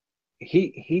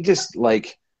he just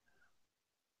like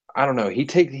I don't know.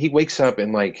 He wakes up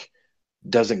and like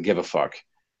doesn't give a fuck.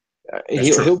 He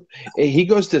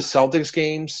goes to Celtics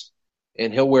games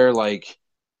and he'll wear like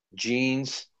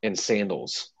jeans and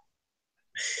sandals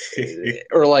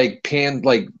or like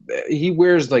he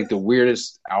wears like the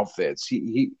weirdest outfits.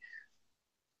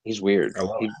 He's weird.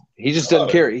 He just doesn't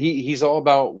care. He's all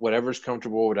about whatever's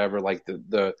comfortable, whatever. Like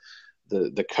the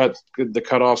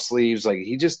cut off sleeves. Like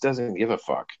he just doesn't give a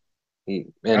fuck. I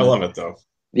love it though.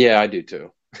 Yeah, I do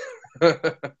too. I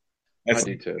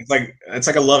do too. It's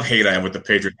like a love-hate I have with the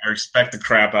Patriots. I respect the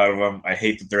crap out of them. I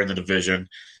hate that they're in the division,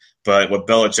 but what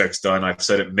Belichick's done, I've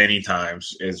said it many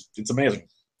times, it's amazing.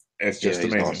 It's just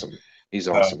amazing. Awesome. He's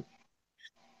awesome.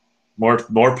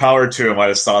 More power to him. I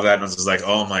just saw that and I was just like,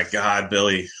 oh my God,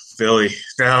 Billy,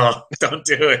 no, don't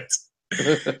do it.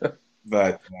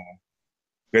 But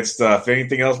good stuff.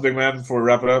 Anything else, big man, before we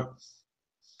wrap it up?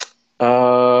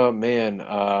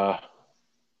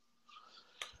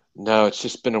 No, it's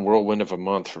just been a whirlwind of a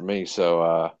month for me.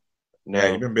 So, no.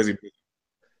 Yeah, you've been busy.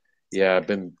 Yeah, I've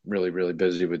been really, really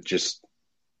busy with just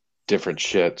different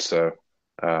shit. So,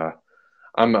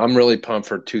 I'm really pumped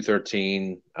for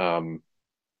 213.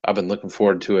 I've been looking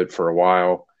forward to it for a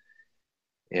while,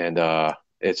 and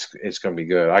it's going to be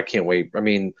good. I can't wait. I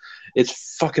mean,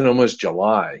 it's fucking almost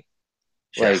July.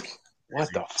 Yeah. Like, what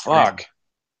the fuck?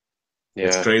 Yeah,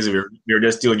 it's crazy. We were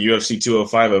just doing UFC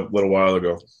 205 a little while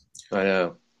ago. I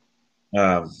know.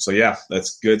 So yeah,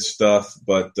 that's good stuff.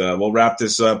 But we'll wrap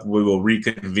this up. We will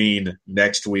reconvene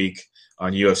next week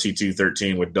on UFC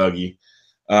 213 with Dougie.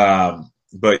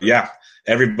 But yeah,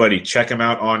 everybody check him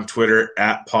out on Twitter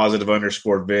at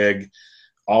 @positive_Vig.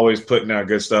 Always putting out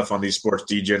good stuff on these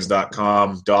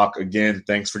sportsdegens.com. Doc, again,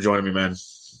 thanks for joining me, man.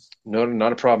 No,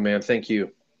 not a problem, man. Thank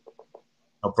you.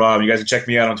 No problem. You guys can check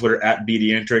me out on Twitter at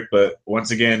BDentric. But once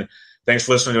again, thanks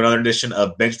for listening to another edition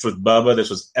of Benched with Bubba.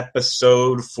 This was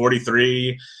episode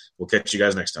 43. We'll catch you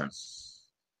guys next time.